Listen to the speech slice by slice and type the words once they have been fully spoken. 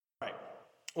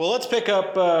Well, let's pick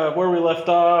up where we left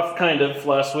off, kind of,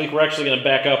 last week. We're actually going to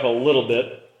back up a little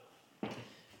bit.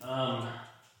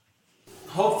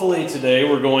 Hopefully today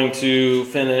we're going to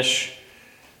finish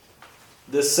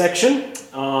this section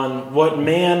on what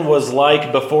man was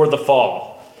like before the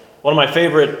fall. One of my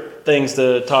favorite things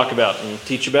to talk about and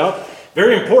teach about.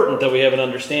 Very important that we have an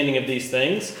understanding of these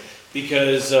things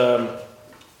because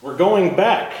we're going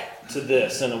back to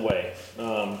this in a way.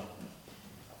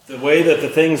 The way that the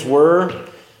things were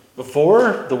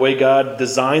before, the way God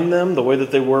designed them, the way that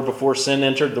they were before sin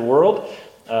entered the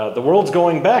world's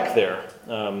going back there.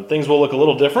 Things will look a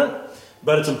little different,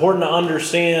 but it's important to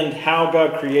understand how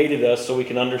God created us so we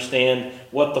can understand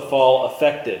what the fall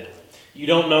affected. You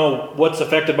don't know what's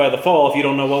affected by the fall if you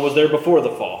don't know what was there before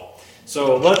the fall.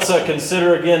 So let's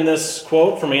consider again this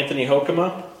quote from Anthony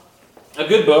Hoekema, a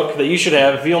good book that you should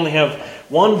have. If you only have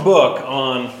one book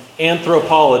on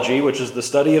anthropology, which is the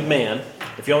study of man,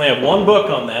 if you only have one book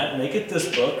on that, make it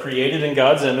this book, Created in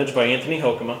God's Image by Anthony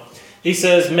Hoekema. He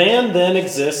says, man then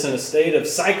exists in a state of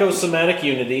psychosomatic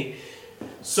unity.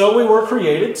 So we were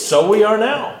created, so we are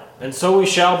now, and so we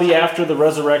shall be after the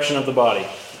resurrection of the body.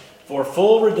 For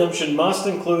full redemption must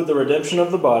include the redemption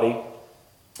of the body,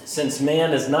 since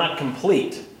man is not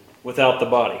complete without the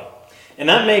body. And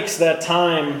that makes that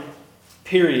time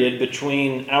period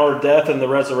between our death and the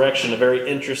resurrection a very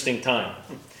interesting time.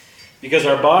 Because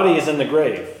our body is in the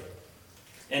grave.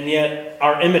 And yet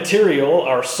our immaterial,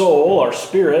 our soul, our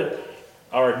spirit,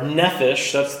 our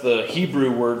nephesh, that's the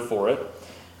Hebrew word for it,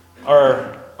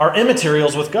 our immaterial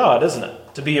is with God, isn't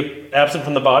it? To be absent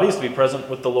from the body is to be present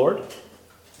with the Lord.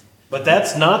 But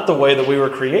that's not the way that we were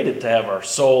created, to have our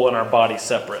soul and our body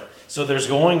separate. So there's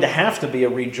going to have to be a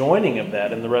rejoining of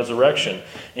that in the resurrection.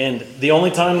 And the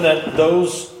only time that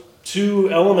those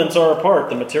two elements are apart,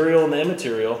 the material and the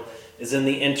immaterial, is in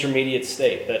the intermediate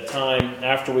state, that time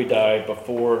after we die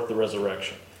before the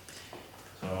resurrection.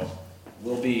 So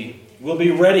we'll be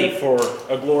ready for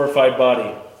a glorified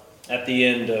body at the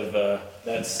end of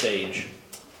that stage.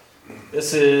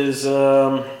 This is,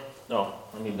 I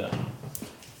need that.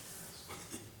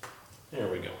 There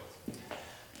we go.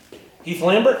 Heath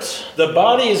Lambert, the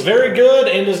body is very good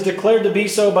and is declared to be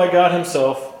so by God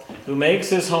himself, who makes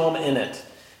his home in it.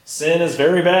 Sin is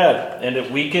very bad, and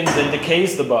it weakens and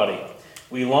decays the body.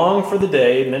 We long for the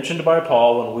day, mentioned by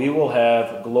Paul, when we will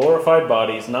have glorified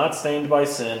bodies, not stained by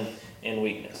sin and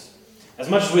weakness. As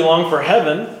much as we long for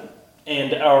heaven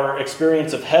and our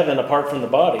experience of heaven apart from the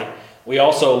body, we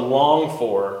also long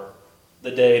for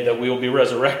the day that we will be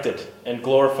resurrected and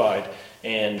glorified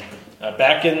and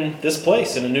back in this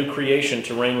place, in a new creation,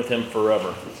 to reign with him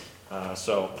forever.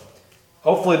 So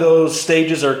hopefully those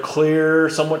stages are clear,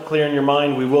 somewhat clear in your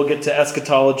mind. We will get to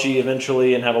eschatology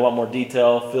eventually and have a lot more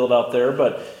detail filled out there,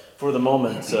 but for the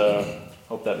moment,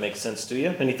 hope that makes sense to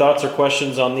you. Any thoughts or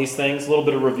questions on these things? A little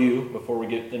bit of review before we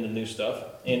get into new stuff.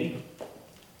 Andy?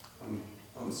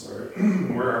 I'm sorry.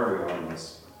 Where are we on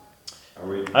this?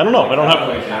 I don't know. I don't have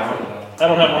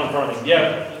one in front of me.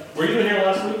 Yeah. Were you in here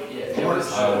last week? Yeah, it was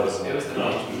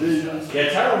the Yeah,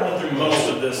 Tyler went through most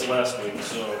of this last week,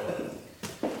 so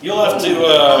you'll have to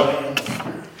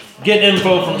get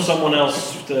info from someone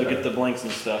else to get the blanks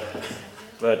and stuff.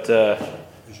 But Because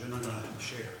you're not going to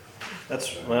share.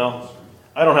 well,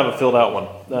 I don't have a filled out one,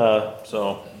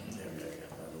 so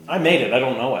I made it. I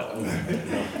don't know it.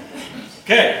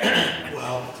 Okay.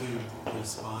 Well, to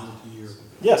respond to your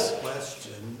Yes.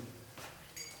 question,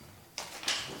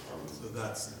 so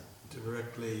that's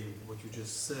directly, what you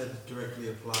just said directly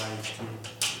applies to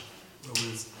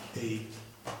Romans 8,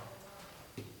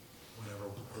 whatever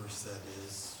verse that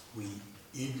is. We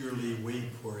eagerly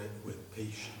wait for it with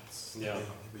patience. Yeah.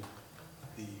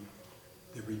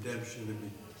 The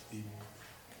redemption, the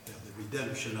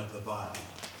redemption of the body.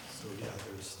 So yeah,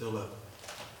 there's still a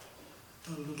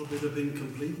little bit of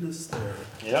incompleteness there.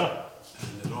 Yeah.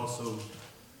 And it also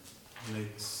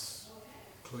makes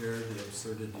clear the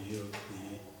absurdity of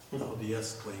the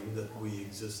LDS claim that we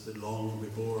existed long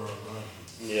before our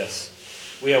bodies. Yes.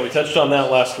 We touched on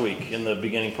that last week in the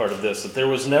beginning part of this, that there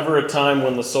was never a time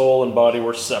when the soul and body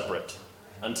were separate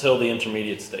until the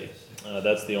intermediate state.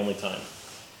 That's the only time.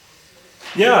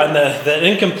 Yeah, and the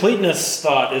incompleteness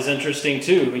thought is interesting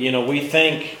too. You know, we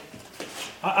think,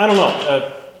 I don't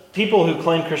know, people who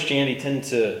claim Christianity tend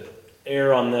to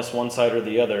err on this one side or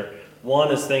the other.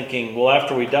 One is thinking, well,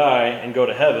 after we die and go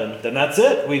to heaven, then that's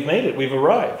it. We've made it. We've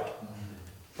arrived.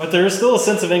 But there is still a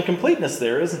sense of incompleteness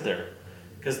there, isn't there?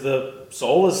 Because the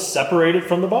soul is separated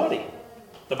from the body.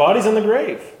 The body's in the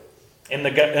grave. And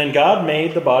God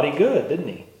made the body good, didn't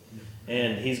he?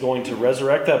 And he's going to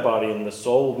resurrect that body, and the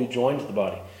soul will be joined to the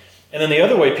body. And then the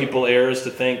other way people err is to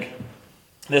think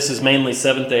this is mainly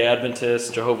Seventh-day Adventists,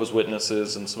 Jehovah's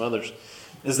Witnesses, and some others,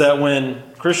 is that when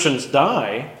Christians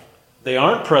die, they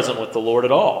aren't present with the Lord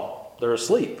at all. They're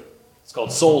asleep. It's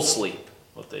called soul sleep,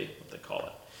 what they call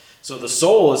it. So the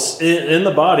soul is in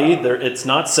the body. It's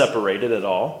not separated at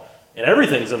all. And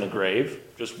everything's in the grave,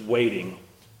 just waiting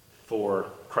for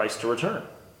Christ to return.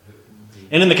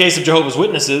 And in the case of Jehovah's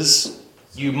Witnesses,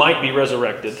 you might be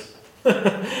resurrected,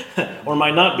 or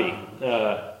might not be.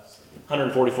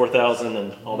 144,000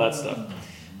 and all that stuff.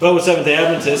 But with Seventh-day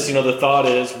Adventists, the thought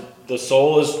is the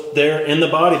soul is there in the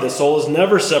body. The soul is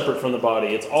never separate from the body.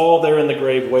 It's all there in the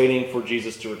grave waiting for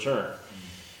Jesus to return.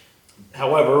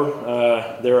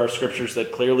 However, there are scriptures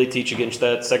that clearly teach against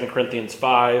that. 2 Corinthians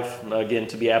 5, again,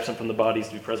 to be absent from the body is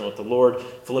to be present with the Lord.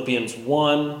 Philippians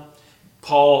 1,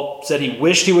 Paul said he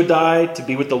wished he would die. To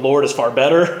be with the Lord is far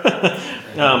better.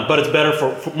 But it's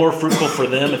better, more fruitful for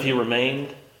them if he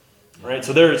remained. Right?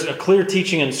 So there's a clear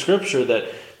teaching in Scripture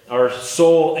that our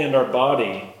soul and our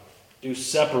body do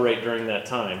separate during that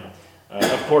time.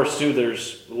 Of course, too,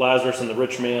 there's Lazarus and the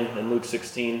rich man in Luke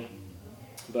 16.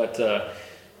 But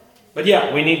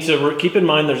yeah, we need to keep in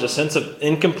mind there's a sense of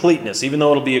incompleteness. Even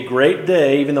though it'll be a great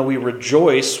day, even though we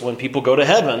rejoice when people go to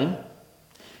heaven,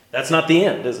 that's not the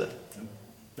end, is it?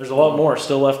 There's a lot more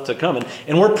still left to come.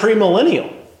 And we're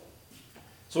premillennial.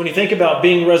 So when you think about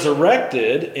being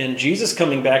resurrected and Jesus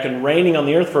coming back and reigning on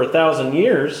the earth for 1,000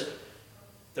 years,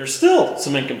 there's still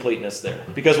some incompleteness there.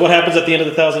 Because what happens at the end of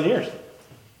the 1,000 years?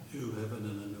 New heaven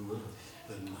and a new earth.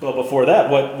 Then Well, before that,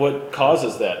 what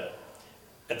causes that?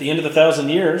 At the end of the 1,000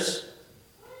 years,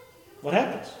 what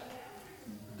happens?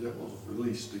 The devil's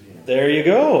released again. There you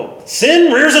go.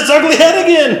 Sin rears its ugly head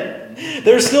again.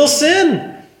 There's still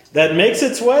sin that makes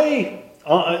its way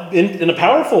in a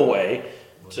powerful way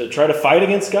to try to fight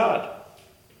against God.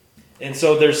 And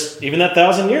so there's, even that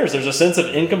 1,000 years, there's a sense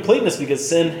of incompleteness because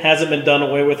sin hasn't been done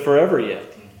away with forever yet.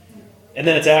 And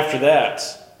then it's after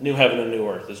that, new heaven and new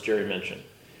earth, as Jerry mentioned.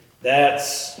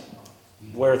 That's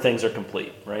where things are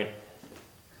complete, right?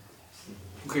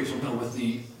 Okay, so now with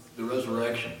the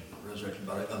resurrection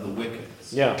body of the wicked.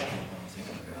 Yeah.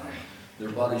 Their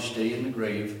bodies stay in the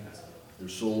grave, their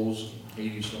souls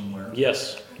Hades somewhere.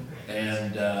 Yes.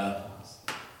 And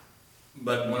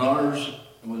but when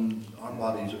our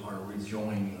bodies are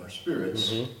rejoining our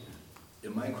spirits,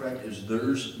 am I correct? Is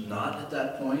theirs not at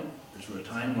that point? Is there a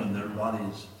time when their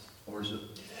bodies, or is it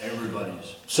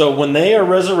everybody's? So when they are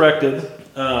resurrected,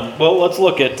 well, let's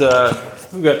look at,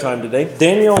 we've got time today,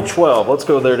 Daniel 12. Let's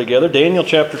go there together. Daniel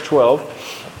chapter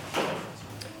 12.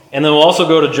 And then we'll also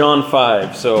go to John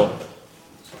 5. So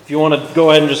if you want to go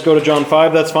ahead and just go to John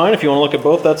 5, that's fine. If you want to look at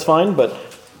both, that's fine. But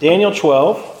Daniel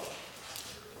 12.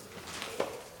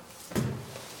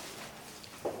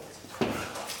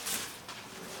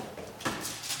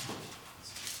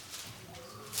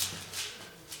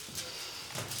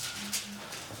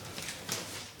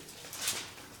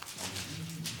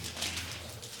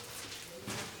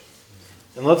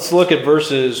 And let's look at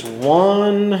verses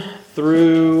 1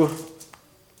 through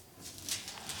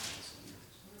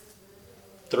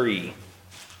 3.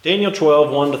 Daniel 12,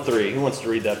 1 to 3. Who wants to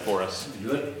read that for us?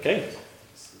 Good. Okay.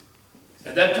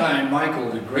 At that time,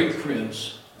 Michael, the great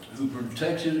prince, who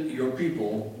protected your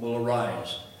people, will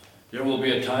arise. There will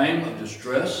be a time of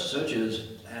distress such as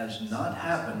has not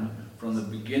happened from the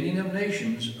beginning of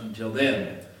nations until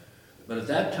then. But at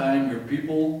that time, your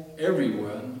people,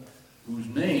 everyone whose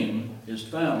name is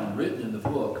found written in the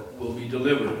book, will be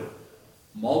delivered.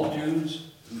 Multitudes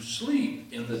who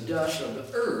sleep in the dust of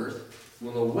the earth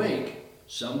will awake,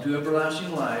 some to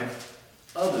everlasting life,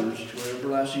 others to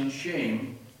everlasting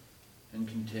shame and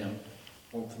contempt.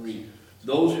 All three.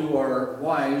 Those who are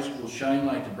wise will shine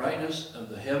like the brightness of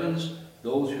the heavens.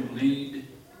 Those who lead,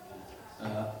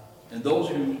 and those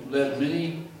who led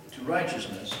many to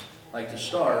righteousness, like the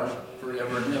stars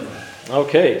forever and ever.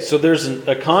 Okay, so there's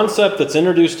a concept that's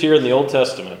introduced here in the Old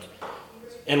Testament,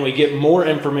 and we get more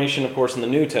information, of course, in the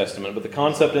New Testament, but the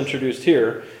concept introduced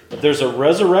here, that there's a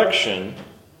resurrection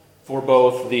for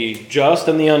both the just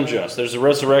and the unjust. There's a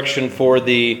resurrection for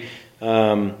the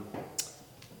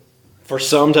for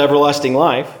some to everlasting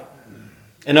life,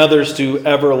 and others to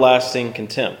everlasting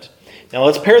contempt. Now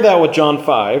let's pair that with John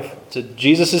 5, to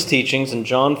Jesus' teachings in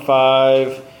John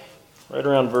 5, right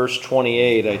around verse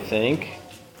 28, I think.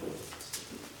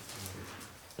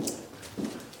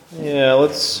 Yeah,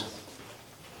 let's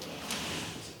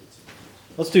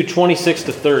do 26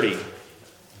 to 30.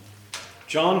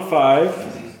 John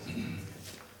 5,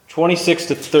 26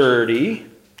 to 30.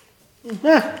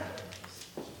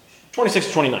 26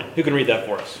 to 29. Who can read that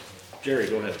for us? Jerry,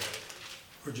 go ahead.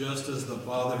 For just as the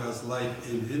Father has life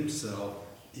in himself,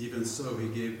 Even so, he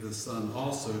gave the Son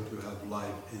also to have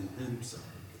life in himself.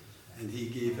 And he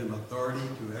gave him authority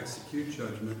to execute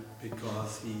judgment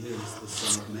because he is the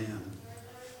Son of Man.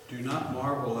 Do not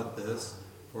marvel at this,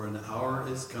 for an hour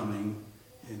is coming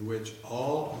in which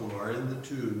all who are in the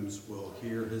tombs will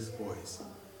hear his voice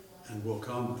and will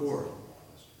come forth.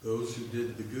 Those who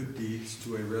did the good deeds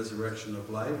to a resurrection of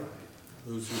life,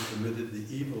 those who committed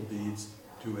the evil deeds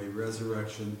to a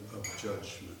resurrection of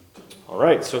judgment. All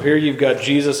right, so here you've got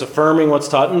Jesus affirming what's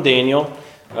taught in Daniel.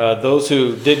 Those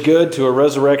who did good to a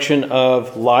resurrection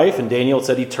of life, and Daniel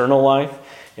said eternal life.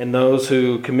 And those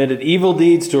who committed evil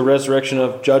deeds to a resurrection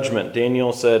of judgment.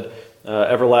 Daniel said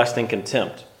everlasting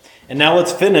contempt. And now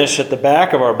let's finish at the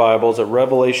back of our Bibles at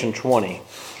Revelation 20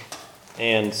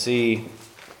 and see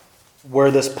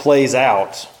where this plays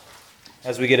out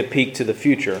as we get a peek to the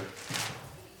future.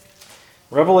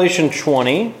 Revelation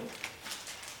 20,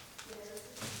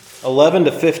 11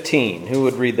 to 15. Who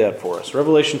would read that for us?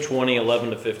 Revelation 20, 11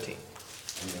 to 15.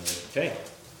 Okay.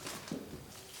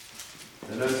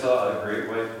 Then I saw a great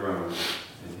white throne,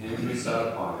 and him who sat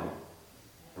upon it,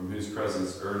 from whose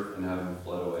presence earth and heaven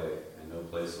fled away, and no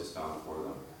place was found for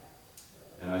them.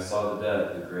 And I saw the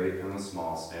dead, the great and the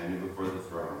small, standing before the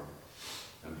throne,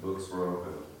 and books were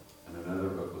opened, and another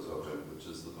book was opened, which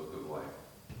is the book of life.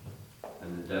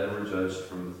 And the dead were judged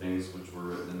from the things which were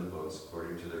written in the books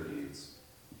according to their deeds.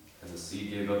 And the sea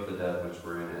gave up the dead which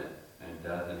were in it, and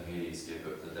death and Hades gave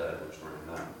up the dead which were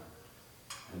in them.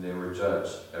 And they were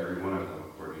judged, every one of them,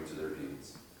 according to their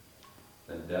deeds.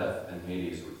 Then death and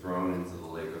Hades were thrown into the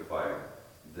lake of fire.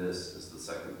 This is the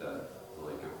second death, the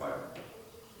lake of fire.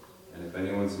 And if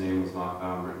anyone's name was not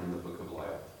found written in the book of life,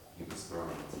 he was thrown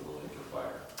into the lake of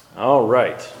fire. All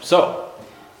right. So,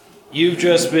 you've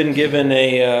just been given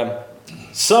a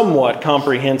somewhat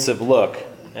comprehensive look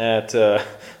at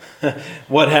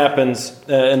what happens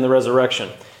in the resurrection.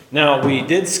 Now, we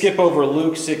did skip over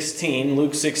Luke 16.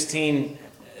 Luke 16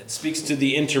 speaks to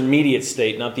the intermediate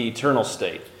state, not the eternal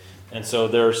state. And so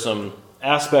there are some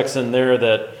aspects in there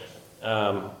that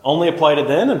only apply to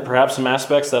then, and perhaps some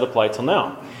aspects that apply till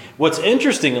now. What's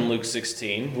interesting in Luke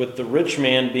 16, with the rich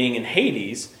man being in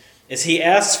Hades, is he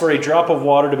asks for a drop of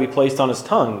water to be placed on his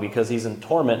tongue because he's in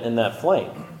torment in that flame.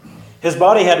 His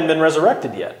body hadn't been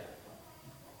resurrected yet.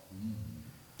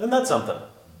 Isn't that something?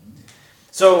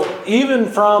 So even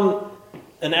from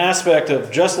an aspect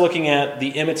of just looking at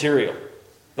the immaterial,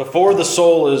 before the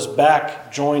soul is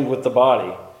back joined with the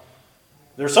body,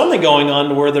 there's something going on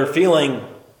to where they're feeling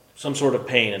some sort of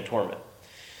pain and torment.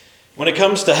 When it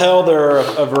comes to hell, there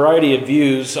are a variety of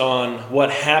views on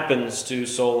what happens to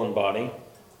soul and body.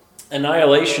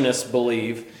 Annihilationists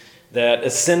believe that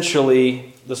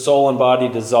essentially the soul and body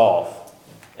dissolve,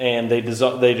 and they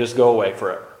just go away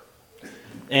forever.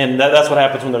 And that's what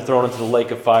happens when they're thrown into the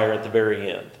lake of fire at the very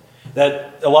end.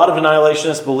 That a lot of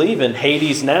annihilationists believe in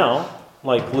Hades now,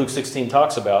 like Luke 16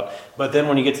 talks about, but then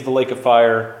when you get to the lake of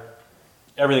fire,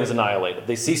 everything's annihilated.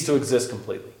 They cease to exist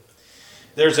completely.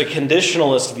 There's a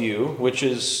conditionalist view, which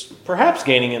is perhaps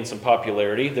gaining in some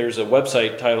popularity. There's a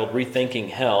website titled Rethinking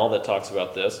Hell that talks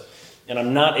about this, and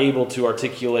I'm not able to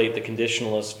articulate the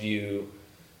conditionalist view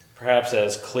perhaps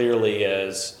as clearly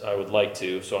as I would like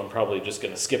to, so I'm probably just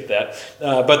going to skip that.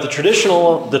 But the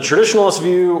traditionalist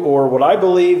view, or what I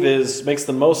believe makes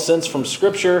the most sense from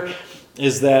Scripture,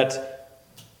 is that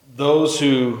those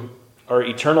who are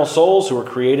eternal souls, who are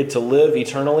created to live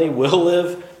eternally, will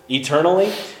live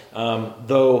eternally,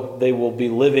 though they will be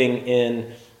living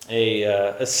in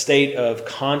a state of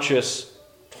conscious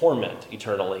torment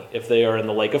eternally if they are in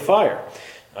the lake of fire.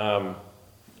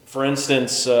 For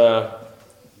instance,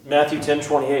 Matthew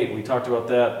 10:28, we talked about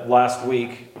that last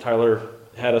week. Tyler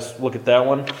had us look at that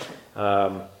one.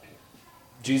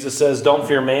 Jesus says, "Don't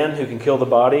fear man who can kill the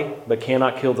body, but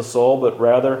cannot kill the soul, but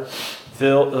rather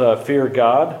fear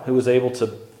God, who is able to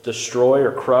destroy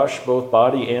or crush both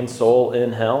body and soul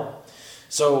in hell."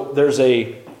 So there's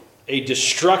a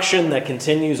destruction that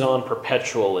continues on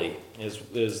perpetually,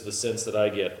 is the sense that I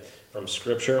get from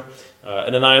Scripture.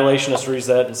 An annihilationist reads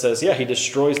that and says, yeah, he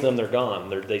destroys them, they're gone,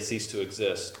 they cease to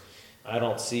exist. I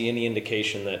don't see any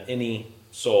indication that any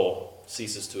soul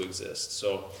ceases to exist.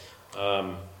 So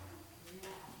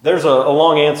there's a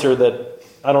long answer that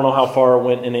I don't know how far I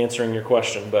went in answering your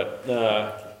question, but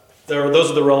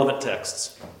those are the relevant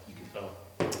texts. So,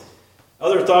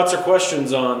 other thoughts or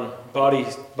questions on body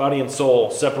and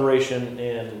soul, separation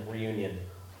and reunion?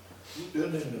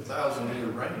 During the 1,000-year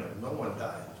reign, no one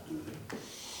dies, do they?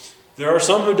 There are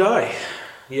some who die,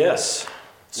 yes.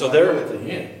 So Well, there, at the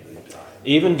end, they die.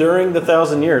 even during the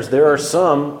 1,000 years, there are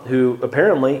some who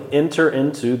apparently enter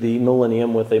into the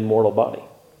millennium with a mortal body.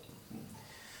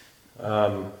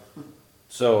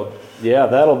 So, yeah,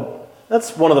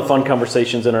 that's one of the fun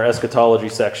conversations in our eschatology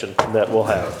section that we'll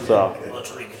have. So,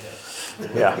 Let's read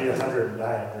it. yeah. Be 100 and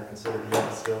die and they're considered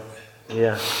young still.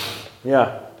 Yeah.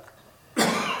 Yeah.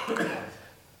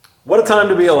 What a time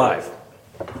to be alive.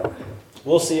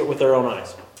 We'll see it with our own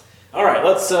eyes. All right,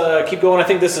 let's keep going. I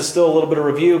think this is still a little bit of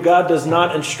review. God does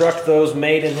not instruct those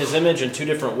made in his image in two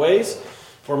different ways.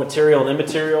 For material and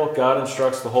immaterial, God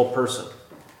instructs the whole person.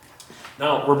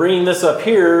 Now, we're bringing this up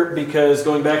here because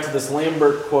going back to this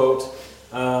Lambert quote,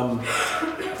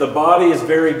 the body is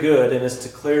very good and is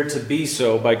declared to be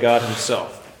so by God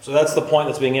himself. So that's the point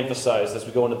that's being emphasized as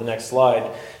we go into the next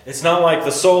slide. It's not like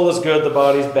the soul is good, the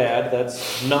body's bad.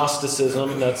 That's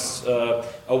Gnosticism. That's a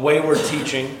wayward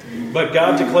teaching. But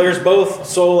God declares both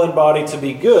soul and body to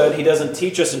be good. He doesn't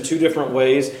teach us in two different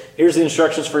ways. Here's the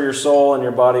instructions for your soul and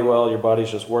your body. Well, your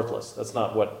body's just worthless. That's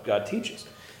not what God teaches.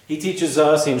 He teaches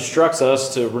us, he instructs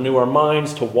us to renew our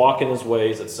minds, to walk in his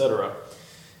ways, etc.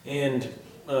 And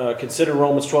consider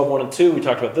Romans 12:1 and 2. We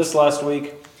talked about this last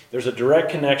week. There's a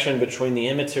direct connection between the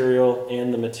immaterial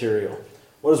and the material.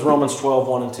 What does Romans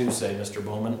 12:1 and 2 say, Mr.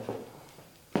 Bowman?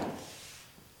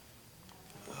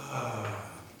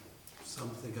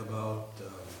 Something about,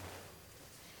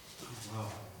 wow.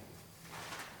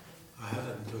 I had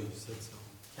it until you said so.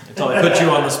 Until I put you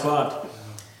on the spot.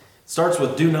 Starts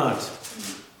with do not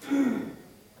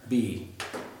be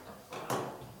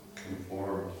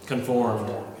conformed.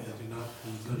 Yeah, do not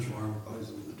be conformed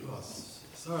to us.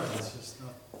 Sorry, it's just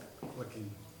not clicking.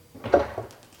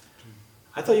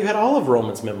 I thought you had all of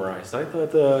Romans memorized. I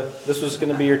thought this was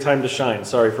going to be your time to shine.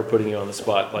 Sorry for putting you on the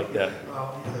spot like that.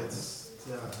 Well, it's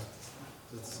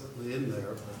certainly in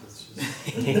there, but it's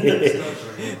just,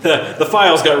 it's not right. The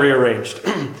files got rearranged.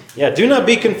 Yeah, do not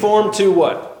be conformed to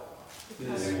what?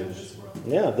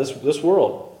 Yeah, this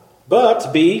world.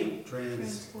 But be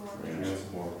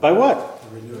by what?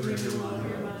 Renewing your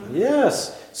mind.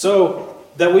 Yes. So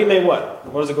that we may what?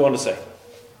 What does it go on to say?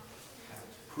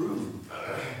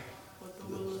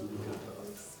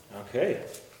 Okay.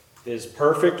 His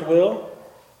perfect will.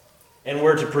 And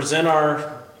we're to present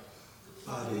our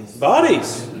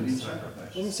bodies.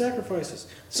 Living sacrifices.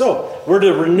 So we're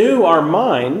to renew our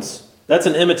minds. That's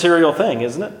an immaterial thing,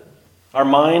 isn't it? Our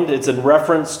mind, it's in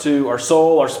reference to our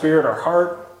soul, our spirit, our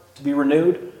heart to be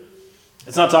renewed.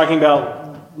 It's not talking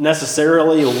about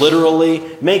necessarily,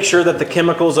 literally, make sure that the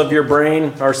chemicals of your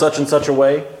brain are such and such a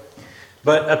way.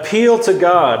 But appeal to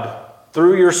God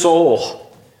through your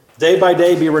soul. Day by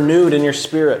day be renewed in your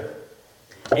spirit.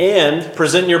 And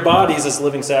present your bodies as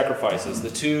living sacrifices. The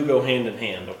two go hand in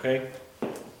hand, okay?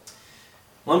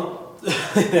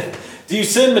 Do you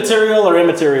sin material or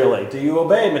immaterially? Do you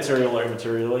obey material or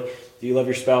immaterially? Do you love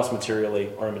your spouse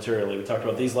materially or immaterially? We talked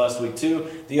about these last week too.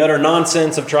 The utter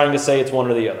nonsense of trying to say it's one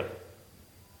or the other.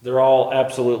 They're all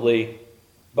absolutely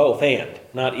both and,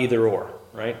 not either or,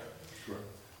 right? Sure.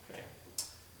 Okay.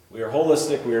 We are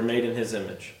holistic. We are made in his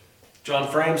image. John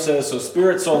Frame says, so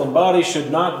spirit, soul, and body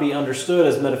should not be understood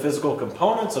as metaphysical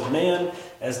components of man,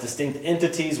 as distinct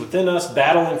entities within us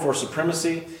battling for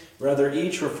supremacy. Rather,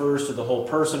 each refers to the whole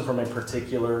person from a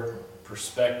particular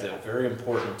perspective. Very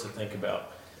important to think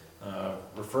about.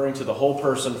 Referring to the whole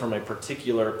person from a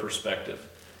particular perspective.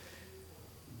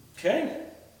 Okay.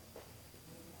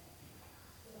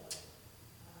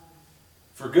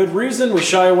 For good reason, we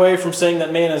shy away from saying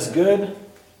that man is good,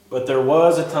 but there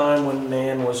was a time when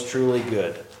man was truly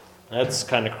good. That's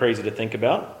kind of crazy to think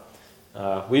about.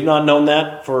 We've not known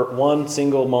that for one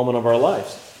single moment of our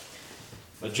lives.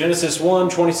 But Genesis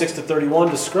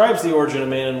 1:26-31 describes the origin of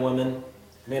man and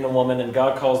woman, and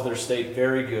God calls their state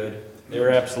very good. They were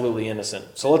absolutely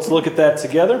innocent. So let's look at that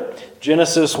together.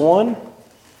 Genesis 1,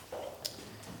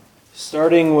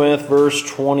 starting with verse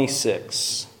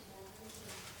 26.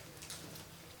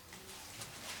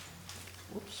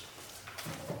 Whoops.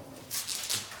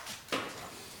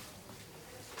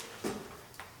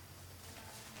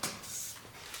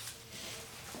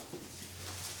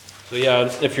 So yeah,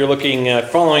 if you're looking,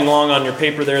 following along on your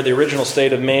paper there, the original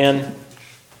state of man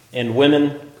and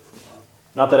women,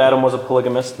 not that Adam was a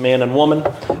polygamist, man and woman,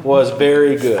 was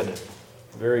very good.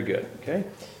 Very good, okay?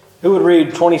 Who would read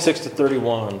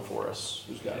 26-31 for us?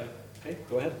 Who's got it? Okay,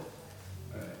 go ahead.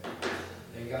 Alright.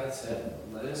 And God said,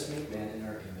 let us make man in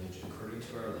our image, according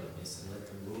to our likeness, and let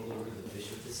them rule over the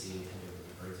fish of the sea, and over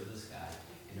the birds of the sky,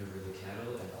 and over the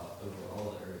cattle, and over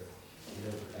all the earth, and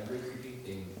over every creeping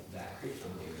thing that creeps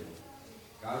on the earth.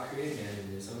 God created man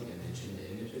in his own image. In the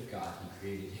image of God he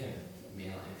created him,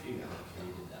 male and female he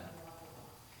created them.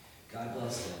 God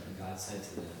blessed them, and God said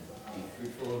to them, be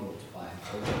fruitful and multiply, and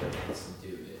fill the earth and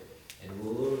subdue it, and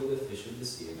rule over the fish of the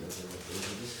sea, and over the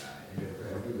birds of the sky, and over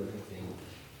every living thing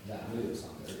that moves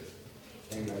on the earth.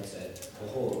 Then God said,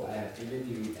 Behold, I have given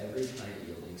you every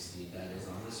plant-yielding seed that is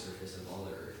on the surface of all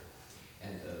the earth,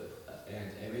 and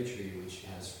every tree which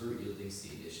has fruit-yielding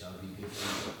seed, it shall be good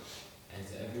for you. And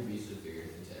to every beast of the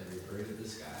earth, and to every bird of the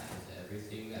sky, and to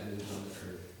everything that moves on the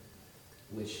earth,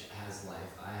 which has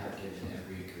life, I have given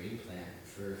every green plant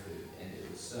for food. And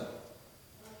it was so.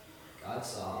 God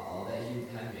saw all that he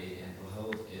had made, and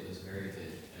behold, it was very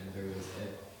good. And there was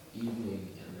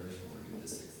evening, and there was morning the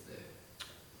sixth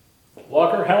day.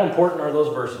 Walker, how important are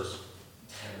those verses?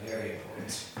 Very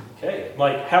important. Okay,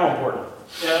 like how important?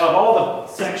 Yeah, of all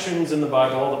the sections in the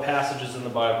Bible, all the passages in the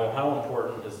Bible, how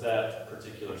important is that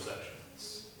particular section?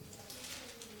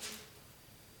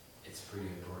 It's pretty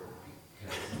important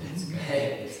because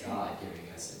it's God giving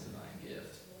us a divine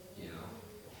gift. You know,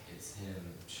 it's Him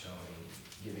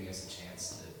giving us a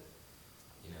chance to,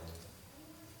 you know,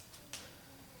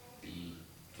 be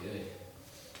good.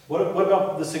 What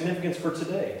about the significance for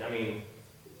today? I mean,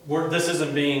 this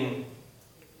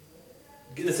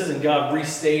isn't God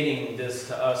restating this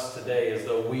to us today as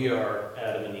though we are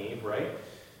Adam and Eve, right?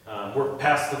 We're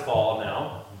past the fall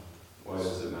now. Why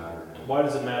does it matter now? Why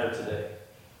does it matter today?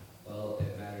 Well,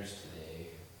 it matters today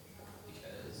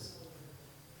because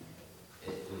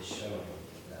it was shown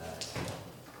that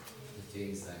the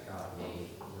things that God made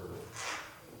were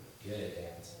good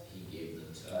and He gave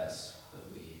them to us, but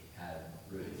we had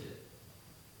ruined it.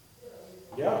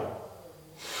 Yeah.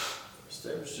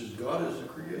 Establishes God as the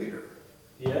creator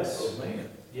Yes. of man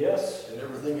Yes. and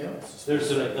everything else.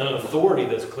 There's an authority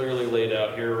that's clearly laid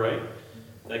out here, right?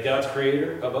 That God's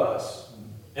creator of us.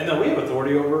 And that we have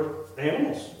authority over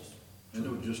animals. And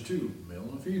there were just two, male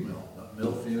and female, not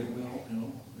male, female, you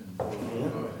know, and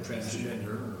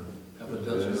transgender, or have a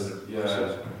dozen.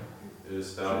 Yeah, it We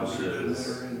establishes, didn't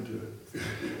enter into it.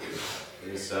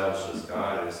 it establishes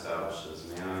God, it establishes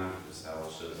man, it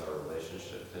establishes our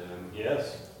relationship to Him.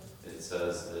 Yes. It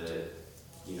says that,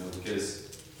 you know,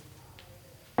 because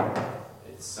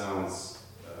it sounds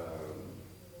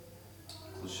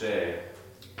cliche,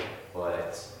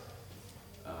 but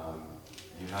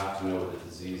you have to know what the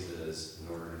disease is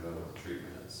in order to know what the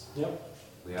treatment is. Yep.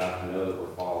 We have to know that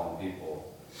we're fallen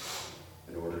people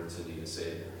in order to need a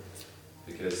Savior.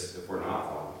 Because if we're not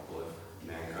fallen people, if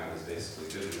mankind is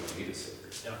basically good, we don't need a Savior.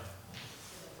 Yeah.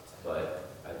 But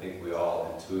I think we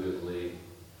all intuitively,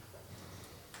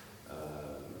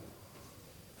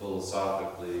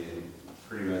 philosophically, and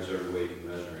pretty much every way you can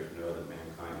measure it, know that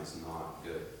mankind is not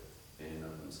good in and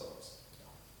of themselves.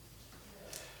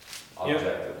 Yep.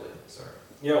 Objectively, sorry.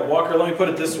 Yeah, Walker, let me put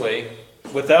it this way.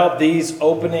 Without these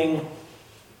opening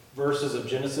verses of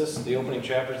Genesis, the opening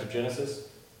chapters of Genesis,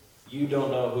 you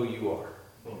don't know who you are.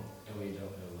 And we don't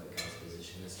know what God's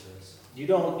position is to us. You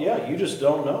don't, yeah, you just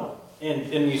don't know.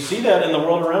 And you see that in the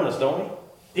world around us, don't we?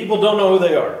 People don't know who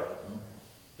they are.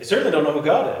 They certainly don't know who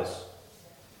God is.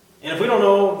 And if we don't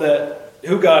know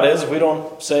who God is, if we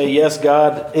don't say, yes,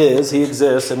 God is, He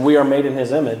exists, and we are made in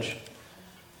His image,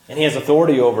 and He has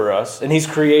authority over us, and He's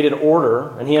created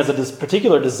order, and He has a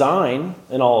particular design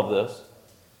in all of this,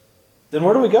 then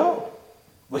where do we go?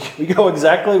 We go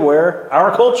exactly where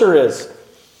our culture is,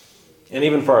 and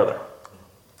even farther.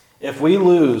 If we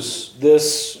lose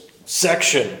this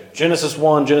section, Genesis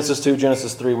 1, Genesis 2,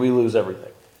 Genesis 3, we lose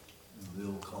everything.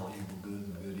 They'll call evil good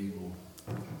and good evil.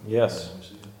 Yes.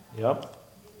 Yep.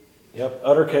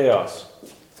 Utter chaos.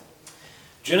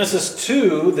 Genesis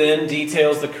 2 then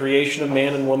details the creation of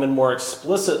man and woman more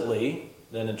explicitly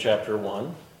than in chapter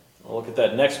 1. We'll look at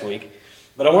that next week.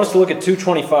 But I want us to look at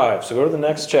 2:25. So go to the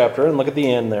next chapter and look at the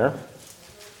end there.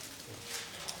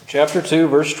 Chapter 2,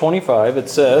 verse 25, it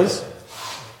says,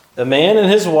 "The man and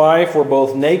his wife were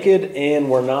both naked and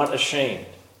were not ashamed."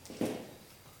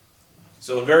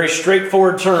 So in very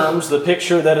straightforward terms, the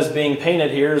picture that is being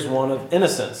painted here is one of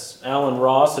innocence. Alan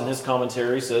Ross, in his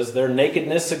commentary, says their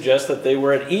nakedness suggests that they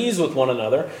were at ease with one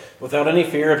another without any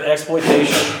fear of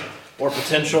exploitation or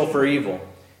potential for evil.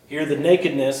 Here, the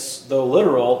nakedness, though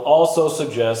literal, also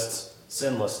suggests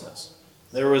sinlessness.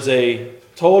 There was a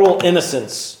total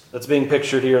innocence that's being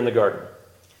pictured here in the garden.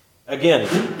 Again,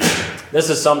 this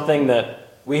is something that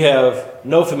we have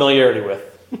no familiarity with.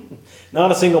 Not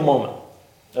a single moment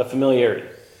of familiarity.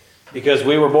 Because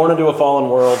we were born into a fallen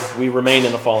world, we remain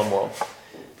in a fallen world.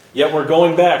 Yet we're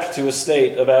going back to a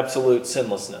state of absolute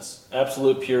sinlessness,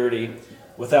 absolute purity,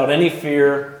 without any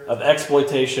fear of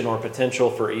exploitation or potential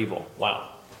for evil. Wow.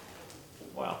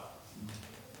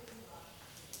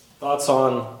 Thoughts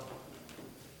on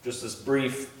just these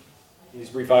brief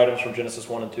items from Genesis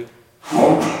 1 and 2?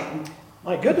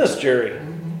 My goodness, Jerry.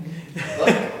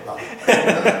 About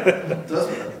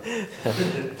Doesn't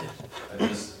it? I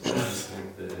just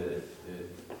think that it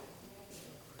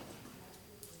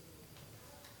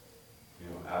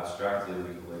abstractly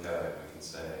we can look at it, we can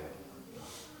say,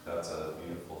 that's a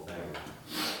beautiful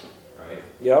thing, right?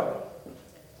 Yep.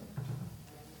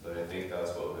 But I think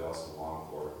that's what we also long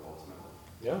for ultimately,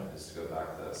 Yeah. is to go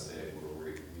back to that state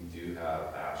where we do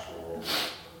have actual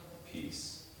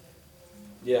peace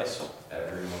Yes.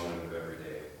 every moment of every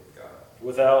day with God.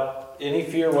 Without any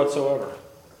fear whatsoever,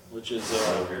 which is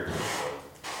So weird.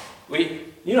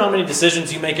 you know how many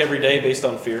decisions you make every day based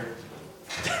on fear?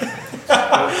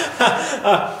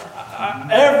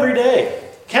 Every day,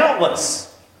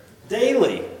 countless,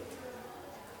 daily.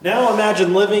 Now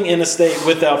imagine living in a state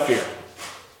without fear.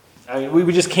 I mean,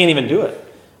 we just can't even do it.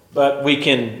 But we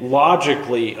can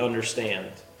logically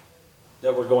understand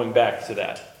that we're going back to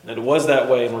that. That it was that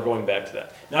way and we're going back to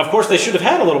that. Now, of course, they should have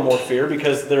had a little more fear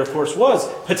because there, of course, was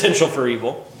potential for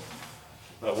evil.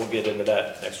 But we'll get into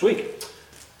that next week.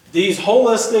 These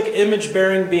holistic,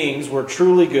 image-bearing beings were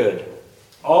truly good.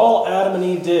 All Adam and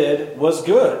Eve did was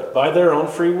good by their own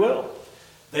free will.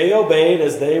 They obeyed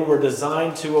as they were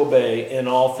designed to obey in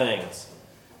all things.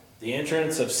 The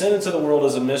entrance of sin into the world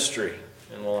is a mystery,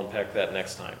 and we'll unpack that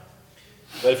next time.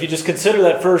 But if you just consider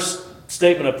that first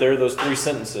statement up there, those 3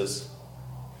 sentences,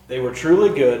 they were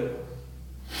truly good.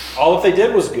 All that they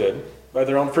did was good by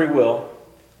their own free will,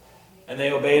 and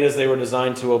they obeyed as they were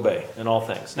designed to obey in all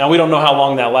things. Now, we don't know how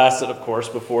long that lasted, of course,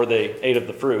 before they ate of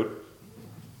the fruit.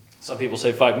 Some people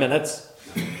say 5 minutes.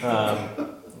 We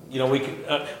can,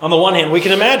 on the one hand, we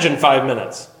can imagine 5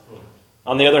 minutes.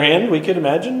 On the other hand, we could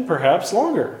imagine perhaps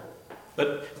longer.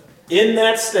 But in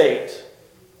that state,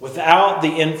 without the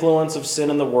influence of sin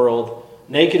in the world,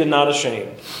 naked and not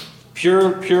ashamed,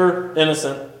 pure,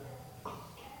 innocent,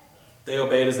 they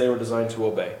obeyed as they were designed to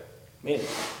obey. Did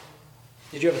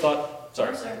you have a thought?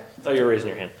 Sorry. Yes, sir. I thought you were raising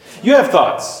your hand. You have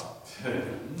thoughts.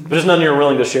 But there's none you're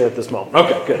willing to share at this moment.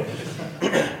 Okay, good.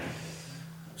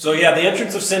 So yeah, the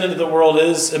entrance of sin into the world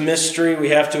is a mystery. We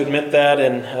have to admit that.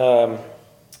 In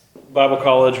Bible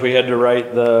college, we had to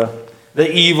write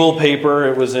the evil paper.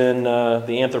 It was in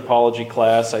the anthropology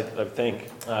class, I think.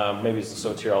 Maybe it's the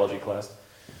soteriology class.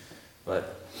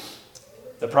 But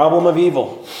the problem of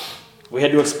evil. We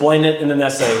had to explain it in an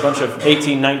essay. A bunch of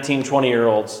 18, 19,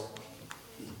 20-year-olds.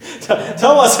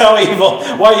 Tell us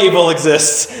why evil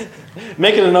exists.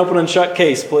 Make it an open and shut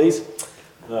case, please.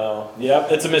 Yeah,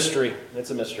 it's a mystery. It's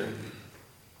a mystery.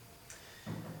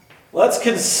 Let's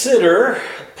consider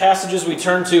passages we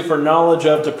turn to for knowledge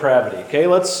of depravity. Okay,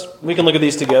 we can look at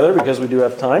these together because we do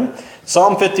have time.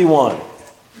 Psalm 51.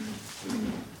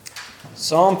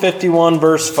 Psalm 51,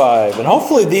 verse 5. And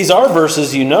hopefully these are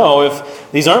verses you know.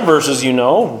 If these aren't verses you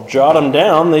know, jot them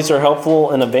down. These are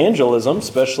helpful in evangelism,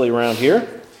 especially around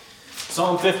here.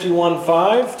 Psalm 51,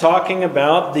 5, talking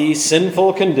about the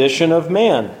sinful condition of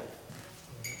man.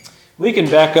 We can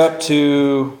back up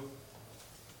to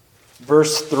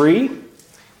verse 3.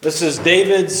 This is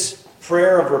David's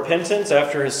prayer of repentance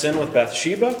after his sin with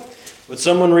Bathsheba. Would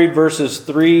someone read verses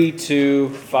 3 to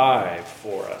 5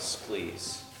 for us,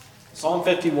 please? Psalm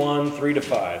 51, 3 to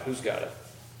 5. Who's got it?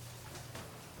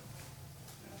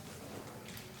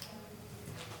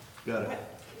 Got it.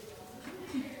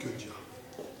 Good job.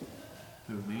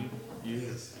 Who, me? You?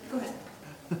 Yes. Go ahead.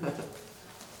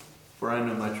 For I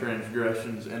know my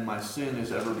transgressions, and my sin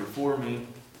is ever before me.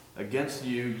 Against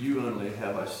you, you only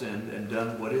have I sinned, and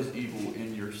done what is evil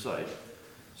in your sight,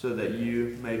 so that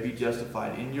you may be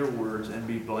justified in your words, and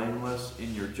be blameless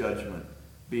in your judgment.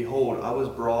 Behold, I was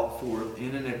brought forth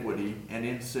in iniquity, and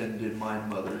in sin did my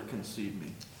mother conceive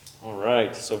me. All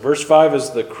right, so verse 5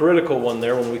 is the critical one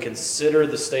there when we consider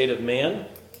the state of man.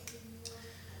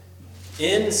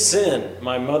 In sin,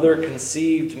 my mother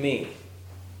conceived me.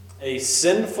 A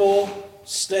sinful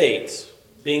state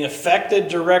being affected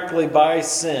directly by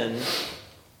sin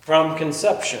from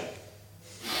conception.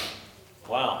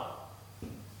 Wow.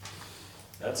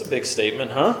 That's a big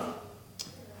statement, huh?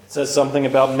 It says something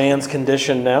about man's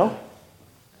condition now.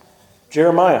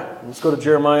 Jeremiah. Let's go to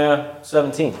Jeremiah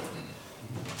 17.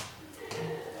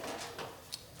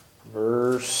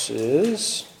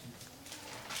 Verses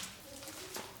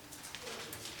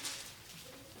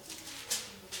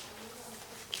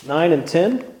 9 and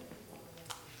 10.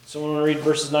 Someone want to read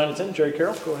verses 9 and 10? Jerry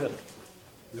Carroll, go ahead.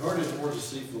 The heart is more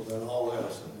deceitful than all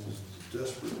else, and is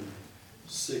desperately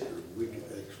sick or wicked,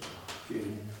 actually. Okay.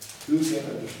 Who can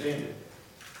understand it?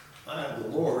 I am the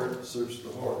Lord, search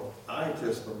the heart. I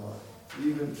test the mind,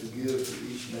 even to give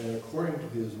to each man according to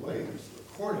his ways,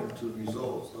 according to the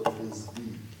results of his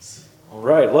deeds. All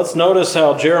right, let's notice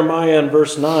how Jeremiah in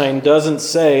verse 9 doesn't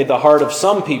say the heart of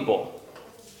some people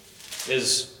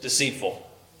is deceitful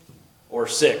or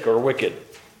sick or wicked.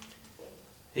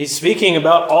 He's speaking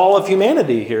about all of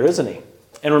humanity here, isn't he?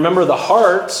 And remember, the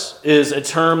heart is a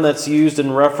term that's used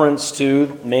in reference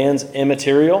to man's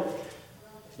immaterial.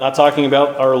 Not talking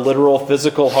about our literal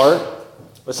physical heart.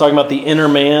 It's talking about the inner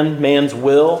man, man's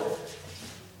will.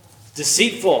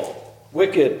 Deceitful,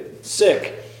 wicked,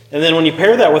 sick. And then when you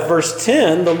pair that with verse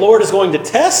 10, the Lord is going to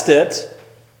test it.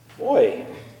 Boy,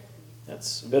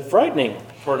 that's a bit frightening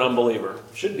for an unbeliever.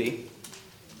 Should be.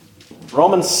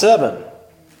 Romans 7.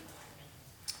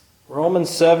 Romans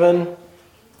 7.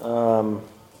 That's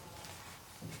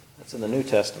in the New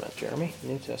Testament, Jeremy.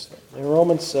 New Testament. In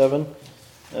Romans 7.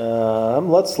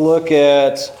 Let's look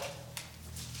at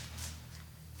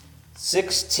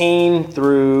 16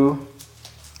 through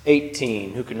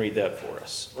 18. Who can read that for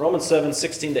us? Romans 7,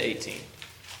 16 to 18.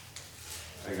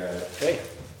 I got it. Okay.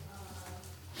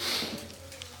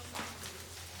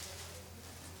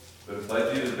 But if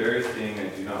I do the very thing I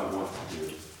do not want to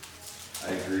do,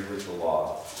 I agree with the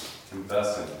law,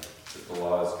 confessing that the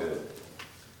law is good.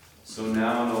 So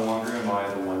now no longer am I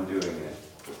the one doing it,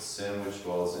 but sin which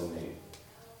dwells in me.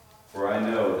 For I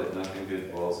know that nothing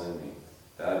good dwells in me,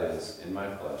 that is, in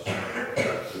my flesh.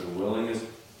 For the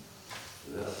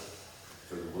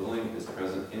willing is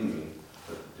present in me,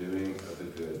 but the doing of the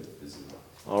good is not.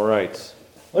 All right.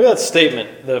 Look at that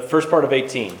statement, the first part of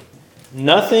 18.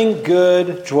 Nothing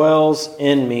good dwells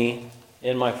in me,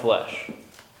 in my flesh.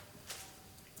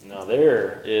 Now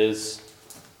there is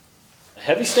a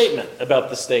heavy statement about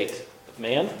the state of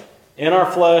man. In our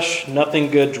flesh,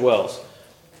 nothing good dwells.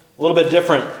 A little bit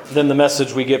different than the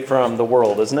message we get from the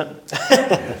world, isn't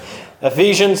it?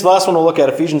 Ephesians, last one we'll look at,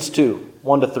 Ephesians 2,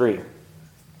 1 to 3.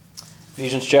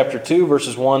 Ephesians chapter 2,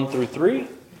 verses 1 through 3.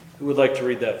 Who would like to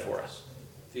read that for us?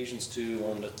 Ephesians 2,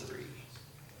 1 to 3.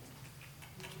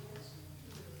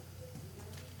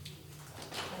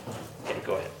 Okay,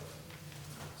 go ahead.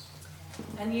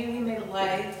 And you he made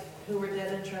alive, who were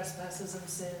dead in trespasses and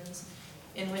sins,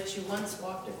 in which you once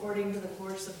walked according to the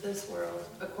course of this world,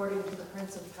 according to the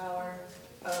prince of power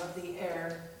of the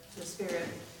air, the Spirit,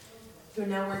 who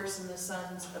now works in the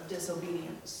sons of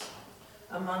disobedience,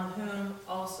 among whom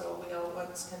also we all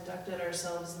once conducted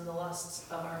ourselves in the lusts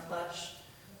of our flesh,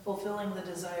 fulfilling the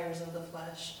desires of the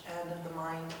flesh and of the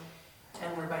mind,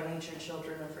 and were by nature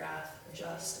children of wrath,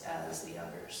 just as the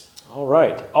others. All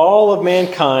right. All of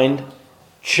mankind,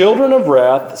 children of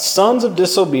wrath, sons of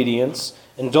disobedience,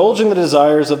 indulging the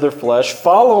desires of their flesh,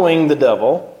 following the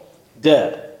devil,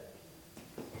 dead.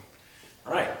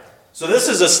 All right. So this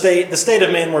is the state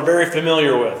of man we're very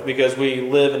familiar with because we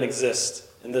live and exist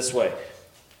in this way.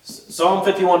 Psalm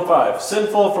 51:5,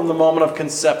 sinful from the moment of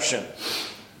conception.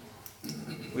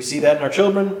 We see that in our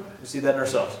children. We see that in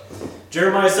ourselves.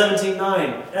 Jeremiah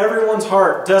 17:9, everyone's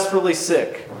heart desperately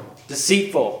sick,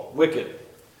 deceitful, wicked.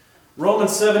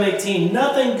 Romans 7:18,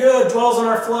 nothing good dwells in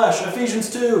our flesh.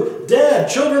 Ephesians 2, dead,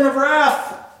 children of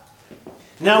wrath.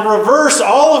 Now reverse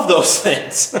all of those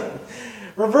things.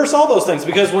 Reverse all those things,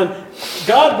 because when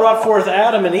God brought forth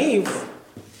Adam and Eve,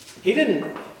 He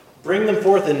didn't bring them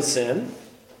forth in sin.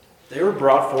 They were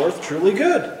brought forth truly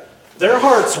good. Their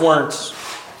hearts weren't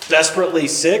desperately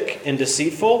sick and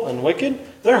deceitful and wicked.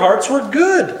 Their hearts were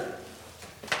good.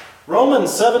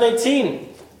 Romans 7:18,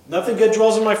 nothing good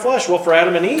dwells in my flesh. Well, for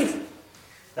Adam and Eve,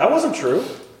 that wasn't true.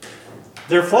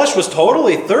 Their flesh was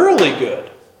totally, thoroughly good.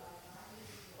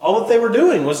 All that they were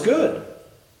doing was good.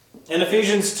 In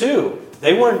Ephesians 2,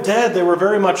 they weren't dead. They were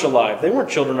very much alive. They weren't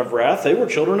children of wrath. They were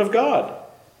children of God,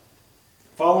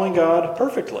 following God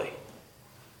perfectly.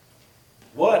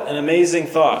 What an amazing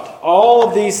thought. All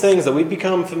of these things that we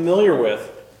become familiar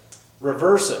with,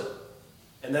 reverse it.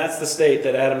 And that's the state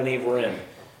that Adam and Eve were in.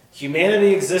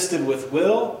 Humanity existed with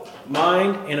will,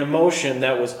 mind, and emotion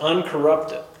that was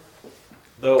uncorrupted.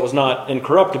 Though it was not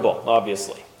incorruptible,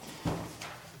 obviously.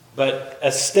 But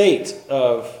a state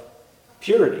of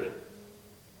purity.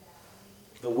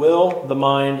 The will, the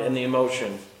mind, and the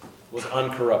emotion was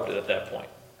uncorrupted at that point.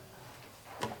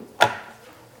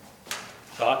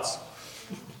 Thoughts?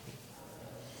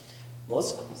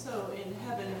 Melissa? So in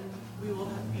heaven, we will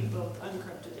be both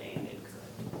uncorrupted and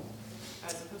incorrupted,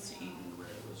 as opposed to Eden, where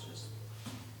it was just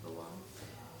the law.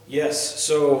 Yes,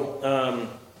 so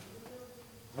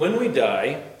when we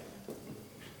die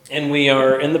and we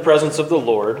are in the presence of the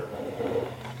Lord,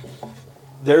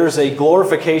 there's a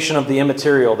glorification of the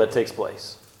immaterial that takes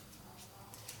place.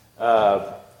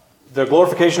 The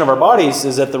glorification of our bodies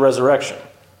is at the resurrection.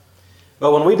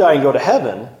 But when we die and go to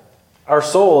heaven, our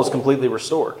soul is completely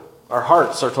restored. Our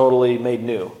hearts are totally made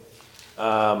new.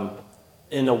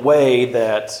 in a way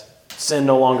that sin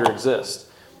no longer exists.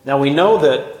 Now we know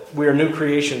that we are new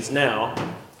creations now.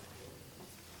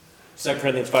 2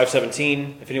 Corinthians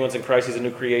 5:17, if anyone's in Christ, he's a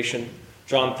new creation.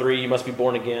 John 3, you must be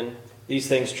born again. These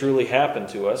things truly happen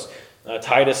to us.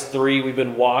 Titus 3, we've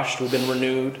been washed, we've been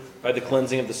renewed by the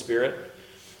cleansing of the Spirit.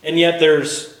 And yet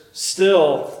there's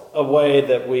still a way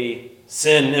that we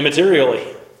sin immaterially,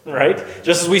 right?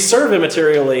 Just as we serve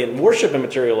immaterially and worship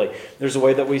immaterially, there's a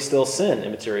way that we still sin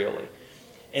immaterially.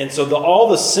 And so all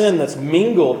the sin that's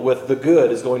mingled with the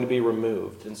good is going to be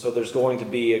removed. And so there's going to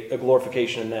be a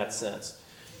glorification in that sense.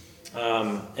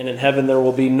 And in heaven there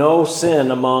will be no sin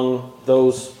among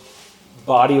those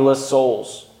bodiless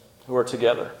souls who are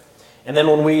together. And then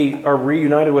when we are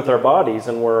reunited with our bodies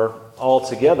and we're all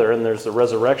together and there's a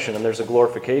resurrection and there's a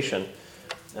glorification,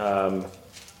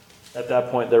 at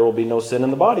that point there will be no sin in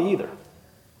the body either.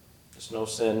 There's no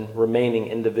sin remaining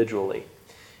individually.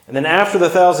 And then after the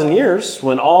 1,000 years,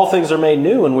 when all things are made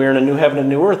new and we're in a new heaven and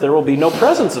new earth, there will be no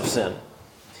presence of sin.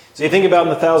 So you think about in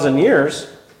the 1,000 years,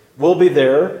 we'll be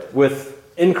there with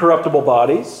incorruptible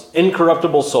bodies,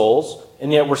 incorruptible souls,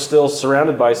 and yet we're still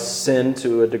surrounded by sin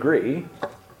to a degree.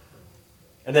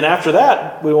 And then after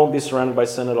that, we won't be surrounded by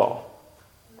sin at all.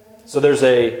 So there's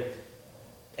a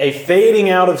fading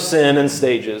out of sin in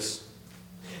stages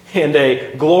and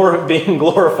a being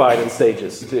glorified in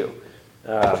stages too.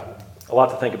 A lot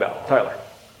to think about. Tyler.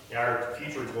 Yeah, our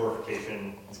future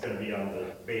glorification is going to be on the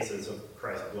basis of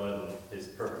Christ's blood and his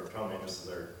perfect atonement, just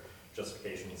as our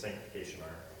justification and sanctification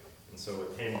are. And so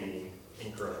with him being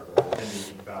incorruptible, with him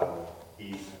being infallible,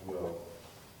 he will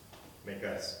make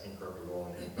us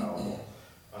incorruptible and infallible,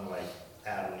 unlike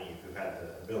Adam and Eve, who had the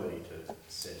ability to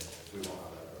sin. We won't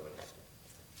have that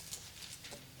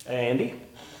ability. Andy?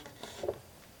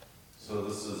 So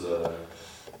this is a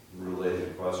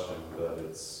related question, but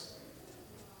it's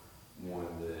one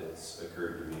that's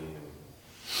occurred to me, and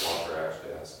Walter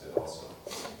actually asked it also.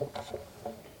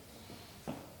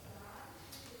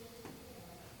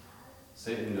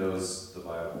 Satan knows the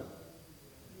Bible.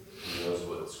 He knows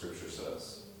what Scripture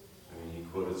says. I mean, he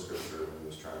quoted Scripture when he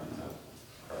was trying to tempt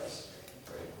Christ,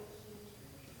 right?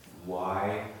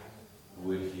 Why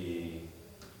would he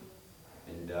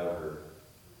endeavor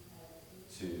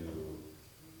to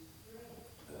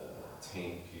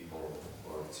taint people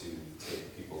or to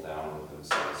take people down with him,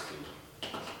 so to speak,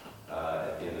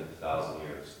 at the end of 1,000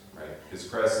 years, right? Because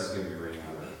Christ is going to be reigning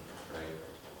on earth, right?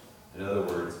 In other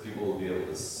words, people will be able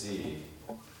to see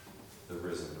the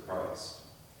risen Christ.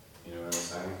 You know what I'm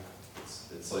saying?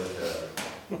 It's like,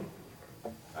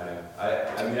 I know.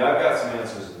 I mean, I've got some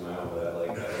answers of my own, but I like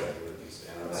what you say,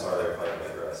 and I'm sorry if I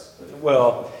digress. But.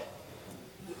 Well,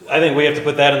 I think we have to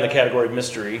put that in the category of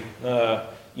mystery.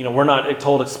 We're not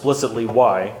told explicitly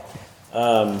why,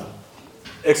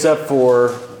 except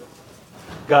for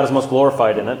God is most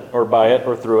glorified in it, or by it,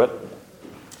 or through it.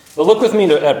 But look with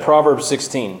me at Proverbs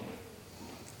 16.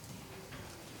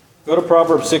 Go to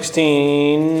Proverbs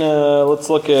 16. Let's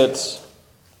look at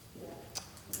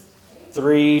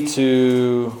 3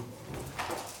 to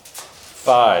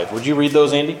 5. Would you read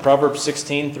those, Andy? Proverbs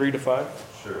 16, 3 to 5.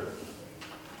 Sure.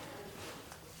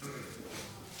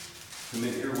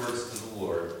 Commit your works to the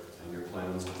Lord, and your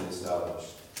plans will be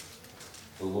established.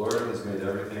 The Lord has made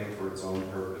everything for its own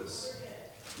purpose,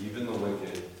 even the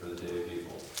wicked for the day of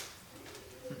evil.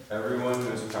 Everyone who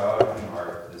is proud in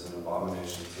heart is an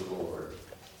abomination to the Lord.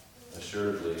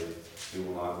 Assuredly, he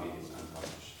will not be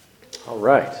unpunished. All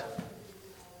right.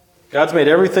 God's made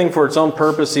everything for its own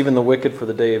purpose, even the wicked for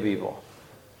the day of evil.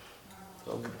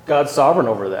 So God's sovereign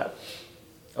over that,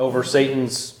 over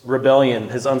Satan's rebellion,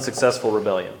 his unsuccessful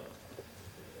rebellion.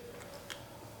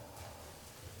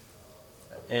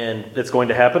 And it's going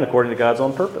to happen according to God's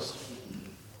own purpose,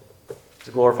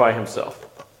 to glorify himself.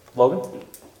 Logan?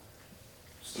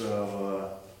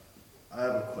 So, I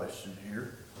have a question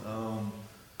here.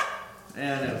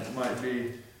 And it might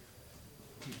be,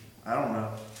 I don't know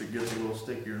if it gets a little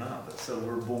sticky or not, but so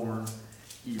we're born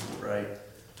evil, right?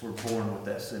 We're born with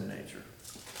that sin nature.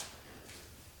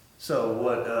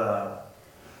 So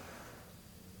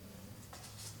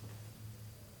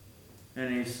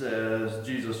and he says,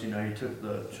 Jesus, he took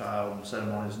the child and set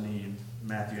him on his knee in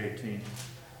Matthew 18.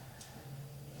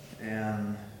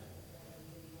 And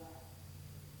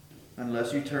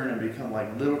unless you turn and become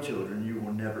like little children, you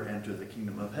will never enter the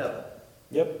kingdom of heaven.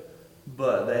 Yep.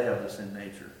 But they have the sin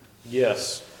nature.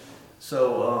 Yes.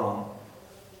 So,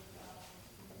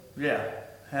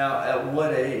 at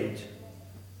what age?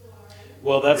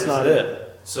 Well, that's not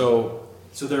it. So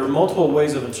there are multiple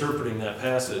ways of interpreting that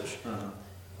passage. Uh-huh.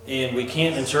 And we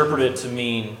can't interpret it to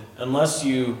mean, unless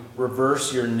you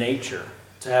reverse your nature,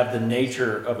 to have the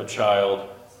nature of a child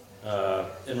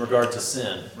in regard to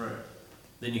sin, Right.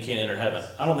 then you can't enter heaven.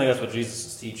 I don't think that's what Jesus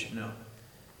is teaching. No.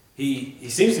 He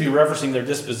seems to be referencing their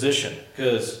disposition,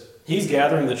 because he's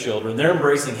gathering the children, they're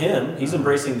embracing him, he's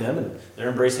embracing them, and they're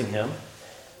embracing him.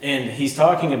 And he's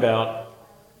talking about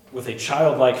with a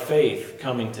childlike faith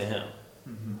coming to him,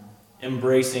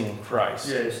 embracing Christ.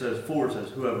 Yeah, it says,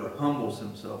 whoever humbles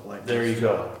himself like There this you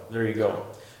go. There you go.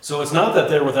 So it's not that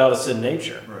they're without a sin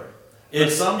nature. Right.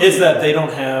 It's some that people- they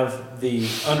don't have the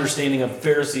understanding of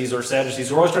Pharisees or Sadducees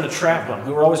who are always trying to trap him,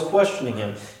 who are always questioning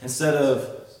him, instead of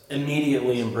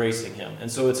immediately embracing him.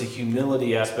 And so it's a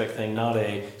humility aspect thing, not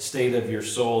a state of your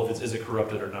soul, if it's, is it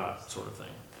corrupted or not, sort of thing.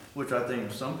 Which I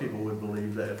think some people would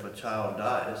believe that if a child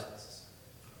dies,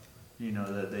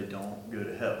 that they don't go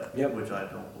to heaven. Yep. Which I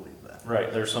don't believe that.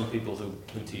 Right, there's some people who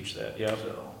teach that. Yep.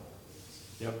 So,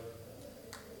 Yep.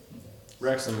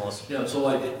 Rex and Melissa. Yeah, so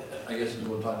I guess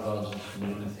what we're talking about is a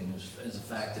community thing, is the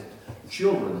fact that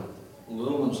children,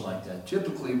 little ones like that,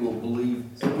 typically will believe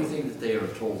everything that they are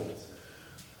told.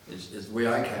 Is the way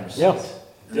I kind of see Yeah. it.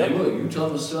 And they will. You tell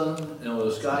them the sun,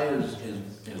 the sky is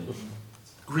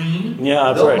green. Yeah,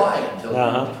 that's they'll right. buy it and tell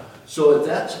Uh-huh. them. So if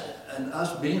that's, and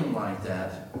us being like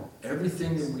that,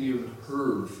 everything that we have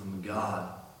heard from God,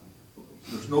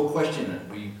 there's no question that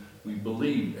we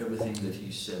believe everything that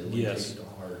He said. We Yes. take it to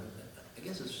heart. I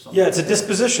guess it's something. Yeah, it's a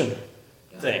disposition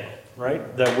thing,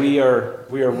 right? That we are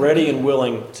ready and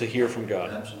willing to hear from God.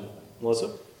 Absolutely.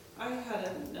 Melissa? I had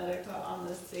another thought on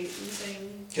the Satan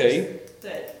thing. Okay.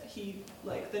 That he,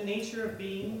 like, the nature of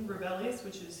being rebellious,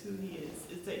 which is who he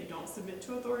is that you don't submit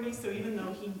to authority. So even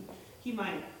though he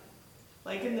might,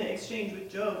 like in the exchange with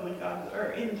Job, when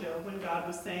God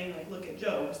was saying, like, look at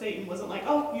Job, Satan wasn't like,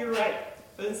 oh, you're right.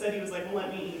 But instead he was like, well,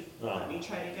 let me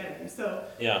try to get him. So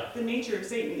Yeah. the nature of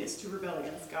Satan is to rebel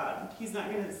against God. He's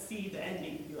not going to see the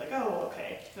ending and be like, oh,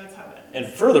 okay, that's how it And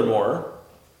ends. furthermore,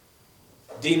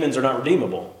 demons are not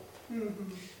redeemable.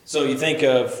 So you think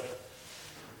of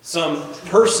some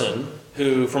person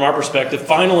who, from our perspective,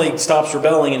 finally stops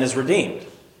rebelling and is redeemed.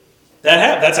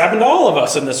 That's happened to all of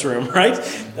us in this room, right?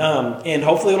 And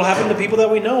hopefully it'll happen to people that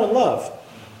we know and love.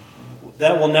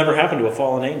 That will never happen to a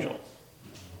fallen angel.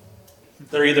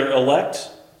 They're either elect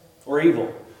or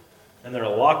evil, and they're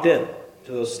locked in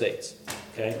to those states.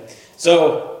 Okay?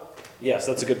 So, yes,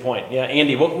 that's a good point. Yeah,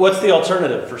 Andy, what's the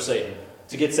alternative for Satan?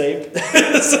 To get saved?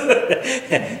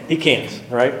 He can't,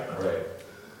 right? Right.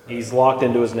 He's locked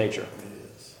into his nature.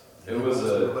 It was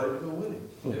Everybody go with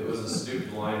him. It was a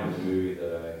stupid line in the movie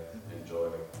that I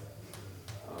enjoy,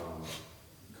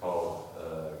 called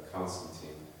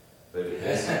Constantine. But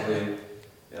it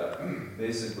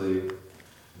basically,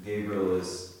 Gabriel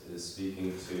is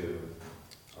speaking to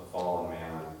a fallen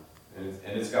man,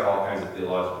 and it's got all kinds of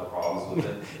theological problems with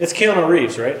it. It's Keanu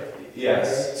Reeves, right?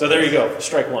 Yes. So there you go.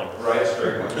 Strike one. Right,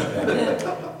 straight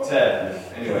one.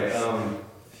 Ted. Anyway,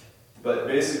 but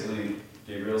basically,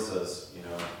 Gabriel says,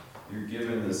 you're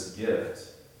given this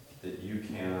gift that you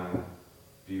can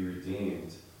be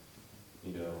redeemed,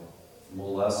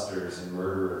 molesters and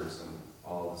murderers and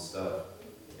all this stuff,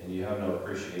 and you have no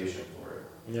appreciation for it.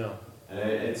 Yeah. And I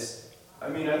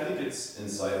think it's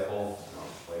insightful.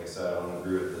 Like I said, I don't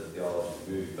agree with the theology of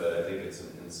the movie, but I think it's an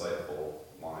insightful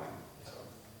line. So,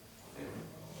 anyway.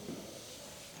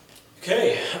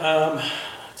 Okay,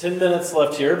 10 minutes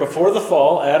left here. Before the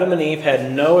fall, Adam and Eve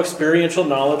had no experiential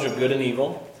knowledge of good and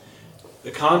evil.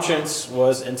 The conscience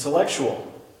was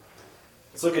intellectual.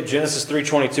 Let's look at Genesis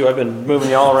 3:22. I've been moving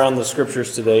you all around the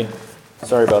scriptures today.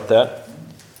 Sorry about that.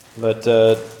 But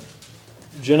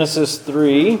Genesis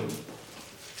 3.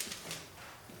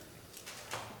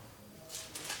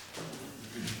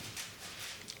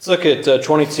 Let's look at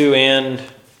 22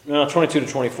 to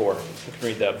 24. You can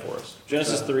read that for us.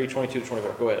 Genesis 3, 22 to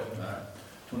 24. Go ahead. All right.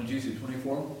 22 through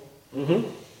 24.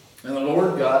 Mm-hmm. And the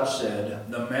Lord God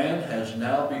said, the man has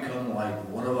now become like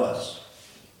one of us,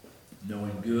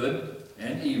 knowing good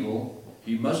and evil.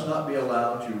 He must not be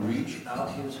allowed to reach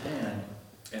out his hand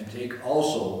and take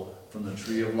also from the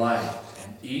tree of life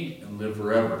and eat and live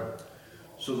forever.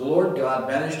 So the Lord God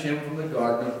banished him from the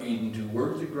Garden of Eden to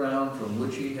work the ground from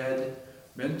which he had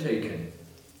been taken.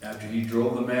 After he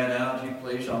drove the man out, he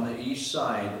placed on the east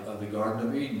side of the Garden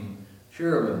of Eden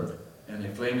cherubim and a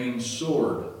flaming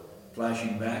sword,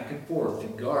 flashing back and forth to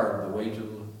guard the way to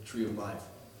the tree of life.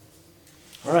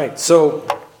 All right, so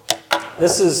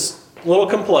this is a little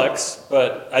complex,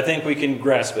 but I think we can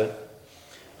grasp it.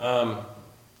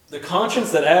 The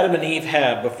conscience that Adam and Eve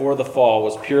had before the fall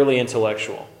was purely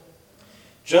intellectual.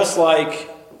 Just like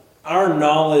our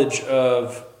knowledge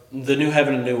of the new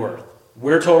heaven and new earth.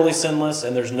 We're totally sinless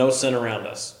and there's no sin around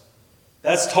us.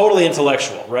 That's totally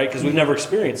intellectual, right? Because we've never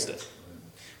experienced it.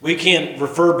 We can't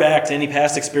refer back to any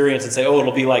past experience and say, oh,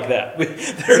 it'll be like that.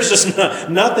 There's just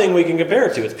nothing we can compare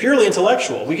it to. It's purely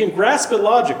intellectual. We can grasp it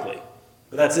logically,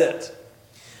 but that's it.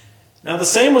 Now, the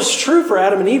same was true for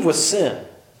Adam and Eve with sin.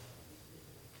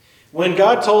 When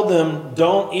God told them,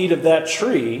 don't eat of that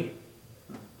tree,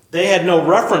 they had no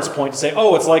reference point to say,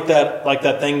 oh, it's like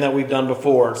that thing that we've done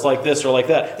before. It's like this or like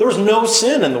that. There was no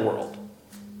sin in the world.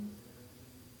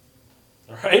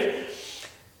 All right?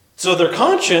 So their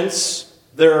conscience,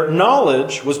 their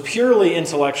knowledge was purely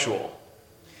intellectual.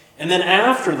 And then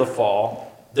after the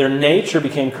fall, their nature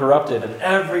became corrupted, and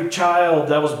every child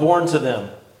that was born to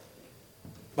them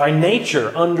by nature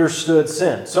understood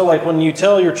sin. So like when you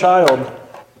tell your child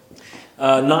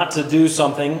not to do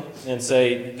something and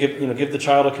say, give the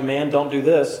child a command, don't do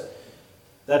this,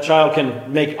 that child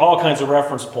can make all kinds of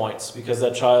reference points because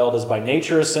that child is by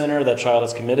nature a sinner, that child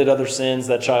has committed other sins,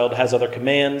 that child has other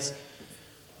commands.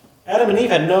 Adam and Eve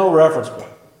had no reference point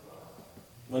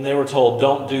when they were told,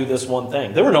 don't do this one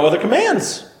thing. There were no other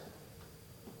commands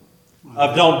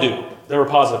of don't do. There were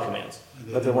positive commands,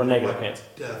 but there were negative commands.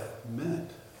 Death meant.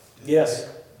 Yes.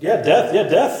 Yeah, death. Yeah,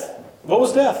 death. What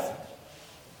was death?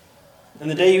 And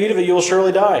the day you eat of it, you will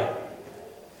surely die.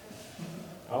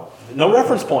 Oh, no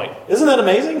reference point. Isn't that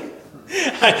amazing?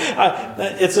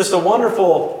 It's just a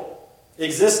wonderful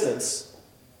existence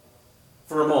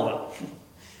for a moment.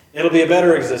 It'll be a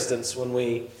better existence when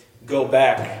we go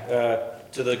back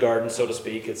to the garden, so to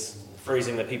speak. It's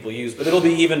phrasing that people use, but it'll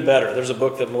be even better. There's a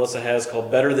book that Melissa has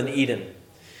called Better Than Eden,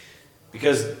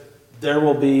 because there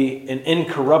will be an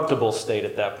incorruptible state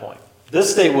at that point.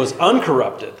 This state was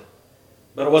uncorrupted,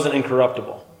 but it wasn't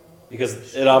incorruptible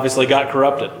because it obviously got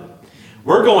corrupted.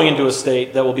 We're going into a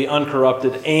state that will be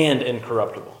uncorrupted and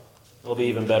incorruptible. It'll be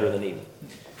even better than Eden.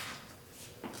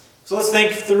 So let's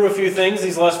think through a few things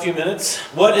these last few minutes.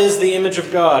 What is the image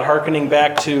of God? Hearkening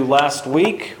back to last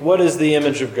week, what is the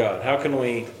image of God? How can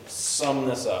we sum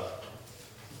this up?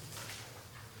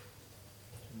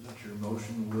 Is that your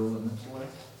emotion, will, and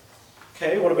intellect?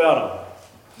 Okay, what about them?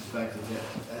 The fact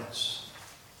that that's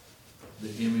the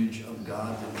image of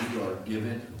God that we are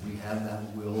given. We have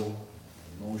that will,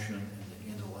 emotion, and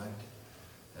the intellect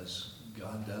as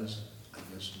God does. I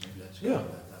guess maybe that's Yeah. that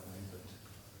way, but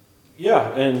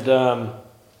Yeah, and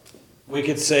we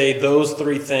could say those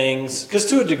three things, because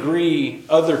to a degree,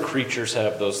 other creatures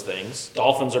have those things.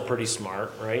 Dolphins are pretty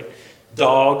smart, right?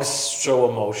 Dogs show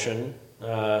emotion,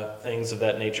 things of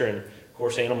that nature, and of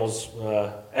course animals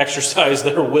exercise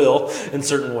their will in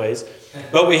certain ways.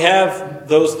 But we have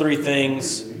those three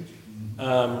things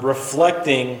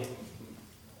reflecting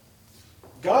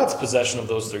God's possession of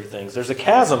those three things. There's a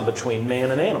chasm between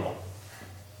man and animal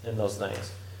in those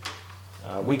things.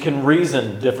 We can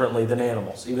reason differently than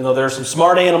animals. Even though there are some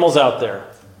smart animals out there,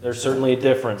 there's certainly a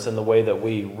difference in the way that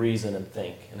we reason and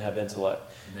think and have intellect.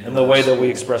 And the way that we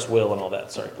express will and all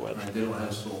that. Sorry, go ahead. right, they don't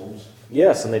have souls.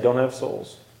 Yes, and they don't have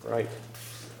souls. Right.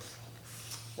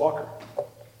 Walker.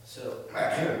 So,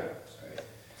 sorry.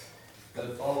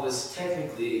 The fall was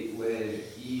technically when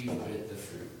Eve bit the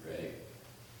fruit, right?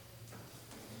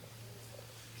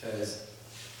 Because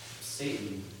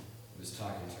Satan was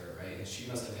talking to her, right? And she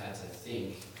must have had to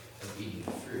think of eating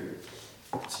the fruit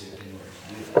in order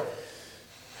to do that.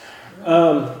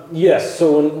 Yes,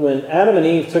 so when Adam and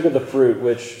Eve took of the fruit,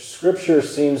 which Scripture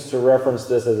seems to reference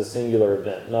this as a singular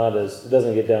event, not as, it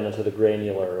doesn't get down into the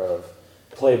granular of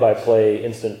play-by-play,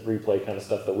 instant replay kind of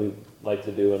stuff that we like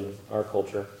to do in our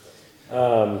culture.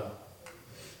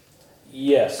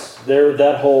 Yes,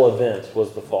 that whole event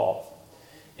was the fall.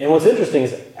 And what's interesting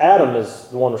is Adam is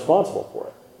the one responsible for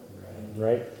it,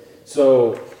 right?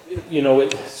 So,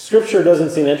 Scripture doesn't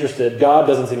seem interested, God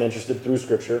doesn't seem interested through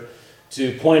Scripture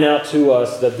to point out to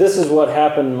us that this is what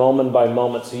happened moment by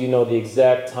moment, so you know the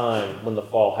exact time when the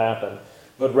fall happened.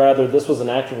 But rather, this was an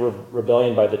act of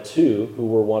rebellion by the two who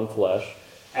were one flesh,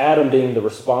 Adam being the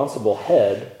responsible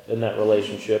head in that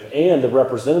relationship and the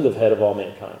representative head of all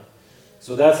mankind.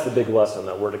 So that's the big lesson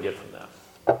that we're to get from that.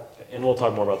 And we'll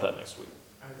talk more about that next week.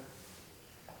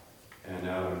 And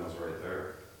Adam was right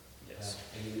there. Yes.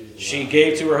 She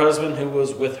gave to her husband who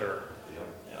was with her. Yep.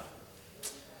 Yeah.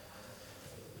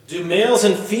 Do males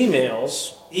and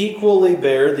females equally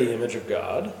bear the image of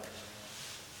God?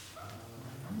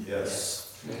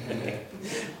 Yes.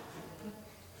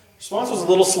 Response was a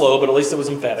little slow, but at least it was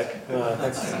emphatic.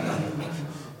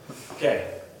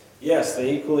 Okay. Yes,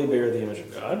 they equally bear the image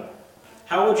of God.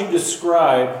 How would you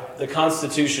describe the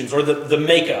constitutions or the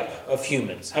makeup of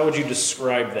humans? How would you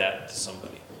describe that to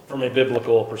somebody from a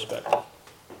biblical perspective?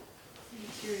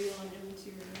 Material and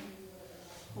immaterial,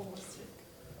 holistic.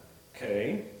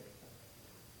 Okay.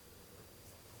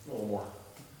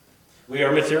 We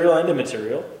are material and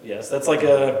immaterial. Yes, that's like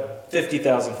a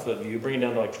 50,000 foot view. Bring it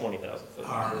down to like 20,000 foot.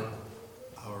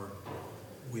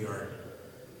 We are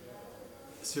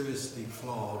seriously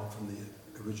flawed from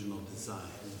the original design.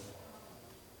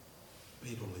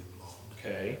 Fatally flawed.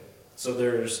 Okay. So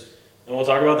there's, and we'll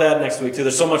talk about that next week too.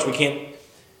 There's so much we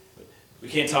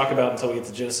can't talk about until we get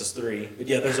to Genesis 3. But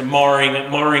yeah, there's a marring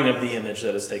of the image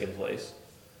that has taken place.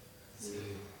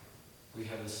 We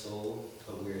have a soul,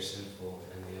 but we are sinful,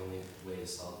 and the only way to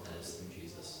solve that is through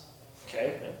Jesus.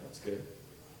 Okay, yeah, that's good.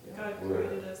 God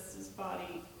created us as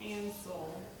body and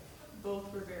soul.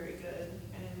 Both were very good,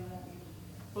 and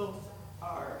both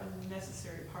are a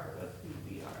necessary part of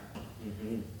who we are.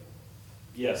 Mm-hmm.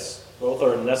 Yes, both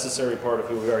are a necessary part of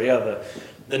who we are. Yeah,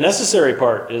 the necessary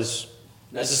part is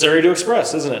necessary to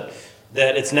express, isn't it?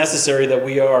 That it's necessary that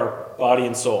we are body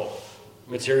and soul,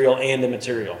 material and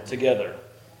immaterial, together.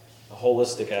 A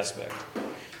holistic aspect.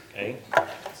 Okay?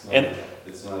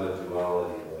 It's not a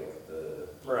duality like the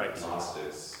Right.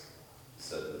 Gnostics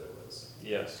said that it was.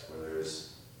 Yes. Where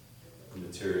there's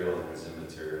material and there's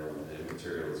immaterial, and the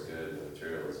immaterial is good, the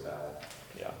material is bad.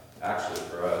 Yeah. Actually,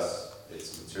 for us,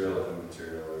 it's material and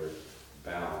immaterial are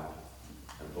bound,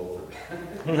 and both are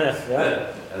bad.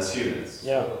 Yeah. As humans.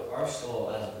 Yeah. So our soul,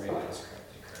 as a brain, is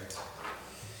correct?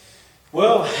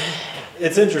 Well,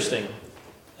 it's interesting.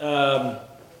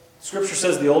 Scripture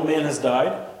says the old man has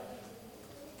died.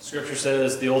 Scripture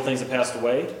says the old things have passed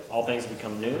away. All things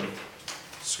become new.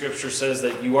 Scripture says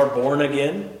that you are born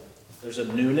again. There's a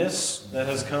newness that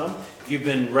has come. You've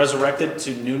been resurrected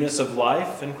to newness of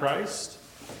life in Christ.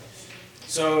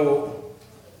 So,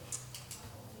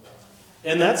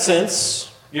 in that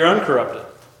sense, you're uncorrupted.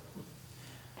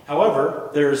 However,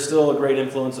 there is still a great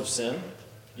influence of sin.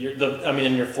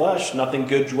 In your flesh, nothing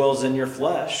good dwells in your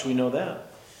flesh. We know that.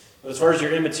 But as far as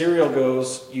your immaterial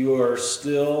goes, you are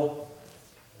still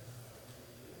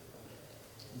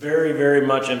very, very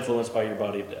much influenced by your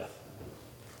body of death.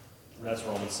 And that's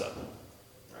Romans 7.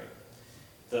 Right?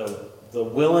 The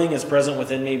willing is present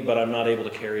within me, but I'm not able to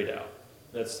carry it out.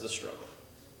 That's the struggle.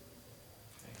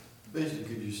 Basically,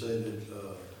 could you say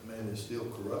that man is still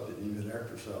corrupted even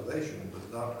after salvation,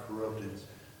 but not corrupted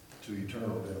to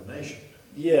eternal damnation?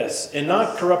 Yes, and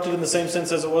not corrupted in the same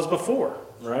sense as it was before,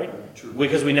 right? True.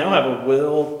 Because we now have a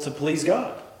will to please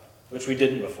God, which we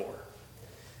didn't before.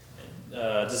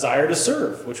 Desire to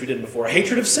serve, which we didn't before.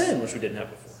 Hatred of sin, which we didn't have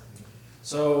before.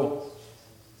 So,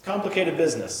 complicated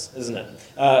business, isn't it?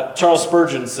 Charles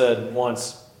Spurgeon said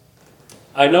once,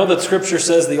 "I know that Scripture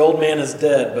says the old man is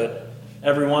dead, but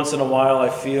every once in a while I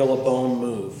feel a bone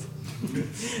move."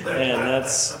 And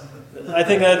I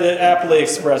think that it aptly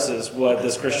expresses what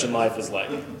this Christian life is like.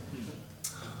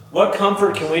 What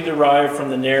comfort can we derive from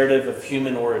the narrative of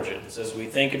human origins as we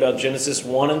think about Genesis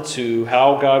 1 and 2,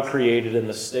 how God created in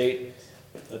the state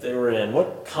that they were in?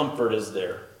 What comfort is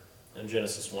there in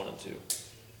Genesis 1 and 2?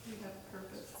 We have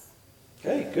purpose.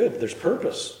 Okay, good. There's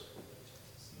purpose.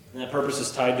 And that purpose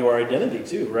is tied to our identity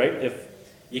too, right? If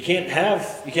you can't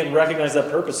recognize that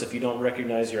purpose if you don't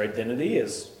recognize your identity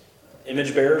as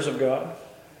image bearers of God.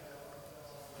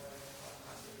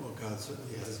 Well, God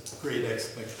certainly has great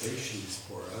expectations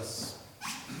for us.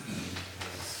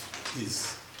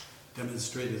 He's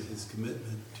demonstrated his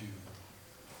commitment to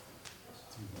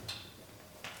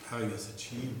having us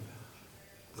achieve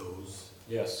those.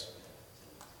 Yes.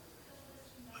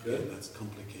 Again, Good. that's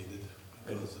complicated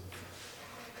because of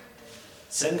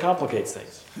Sin complicates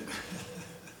things.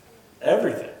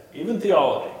 Everything, even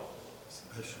theology.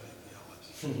 especially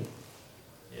theology.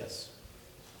 Yes.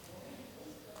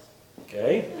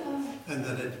 Okay. And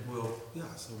that it will,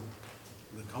 so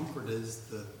the comfort is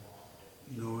that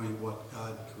knowing what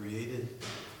God created,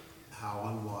 how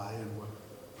and why, and what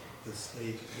the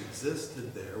state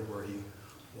existed there, where he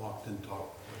walked and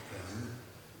talked with them,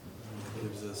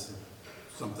 gives us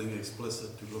something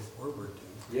explicit to look forward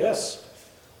to. Yes.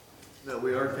 That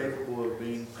we are capable of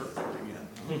being perfect again.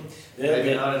 Yeah, Maybe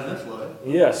yeah. not in this life.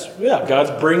 Yes. Yeah.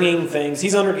 God's bringing things.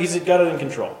 He's got it in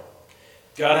control.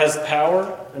 God has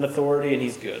power and authority, and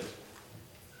he's good.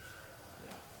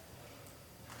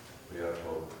 We have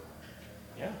hope.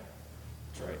 Yeah.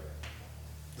 That's right.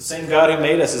 The same God who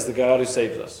made us is the God who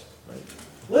saves us. Right?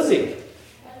 Lizzie.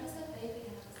 When does a baby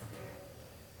have a spirit?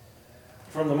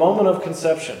 From the moment of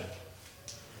conception.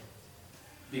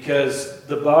 Because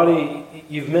the body,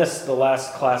 you've missed the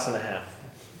last class and a half.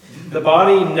 The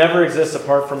body never exists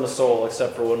apart from the soul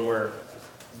except for when we're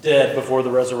dead before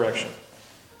the resurrection.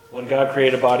 When God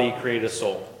created a body, he created a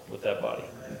soul with that body.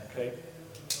 Okay?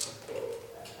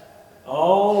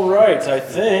 All right, I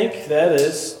think that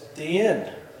is the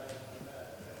end.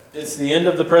 It's the end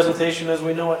of the presentation as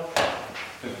we know it.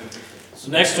 So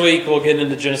next week we'll get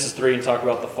into Genesis 3 and talk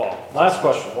about the fall. Last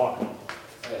question, Walker.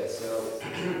 Okay, so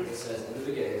it says, in the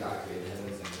beginning God created heaven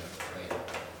and earth,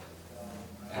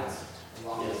 right? And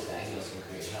along with that, he also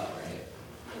created hell, right?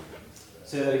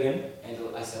 Say that again.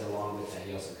 And I said along with that,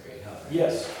 he also created hell, right?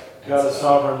 Yes. And God is so-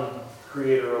 sovereign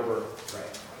creator over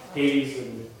Right. Hades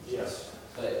and yes.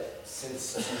 But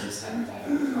since Jesus hadn't died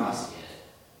on the cross yet,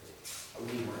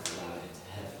 we weren't allowed into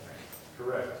heaven, right?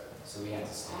 Correct. So we had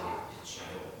to stay in Sheol.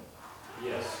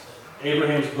 Yes.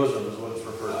 Abraham's bosom is what it's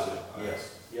referred to.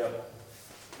 Yes. Yep.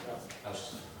 I was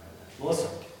just Melissa.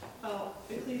 Oh,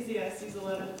 Ecclesiastes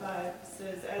 11:5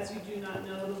 says, "As you do not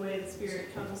know the way the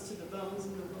Spirit comes to the bones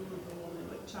in the womb of the woman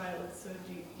with child, so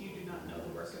you do not know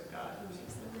the work of God who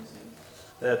makes everything."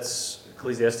 That's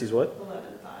Ecclesiastes what?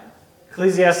 11:5.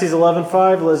 Ecclesiastes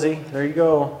 11:5, Lizzie. There you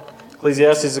go.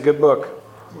 Ecclesiastes is a good book.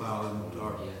 Well, and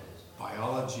our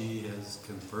biology has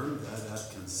confirmed that at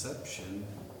conception,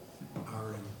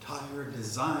 our entire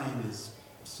design is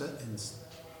set in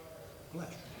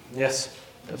flesh. Yes,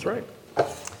 that's right.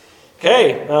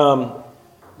 Okay,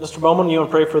 Mr. Bowman, you want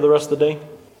to pray for the rest of the day?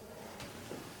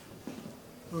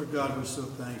 Lord God, we're so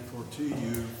thankful to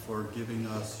you for giving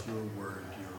us your word, your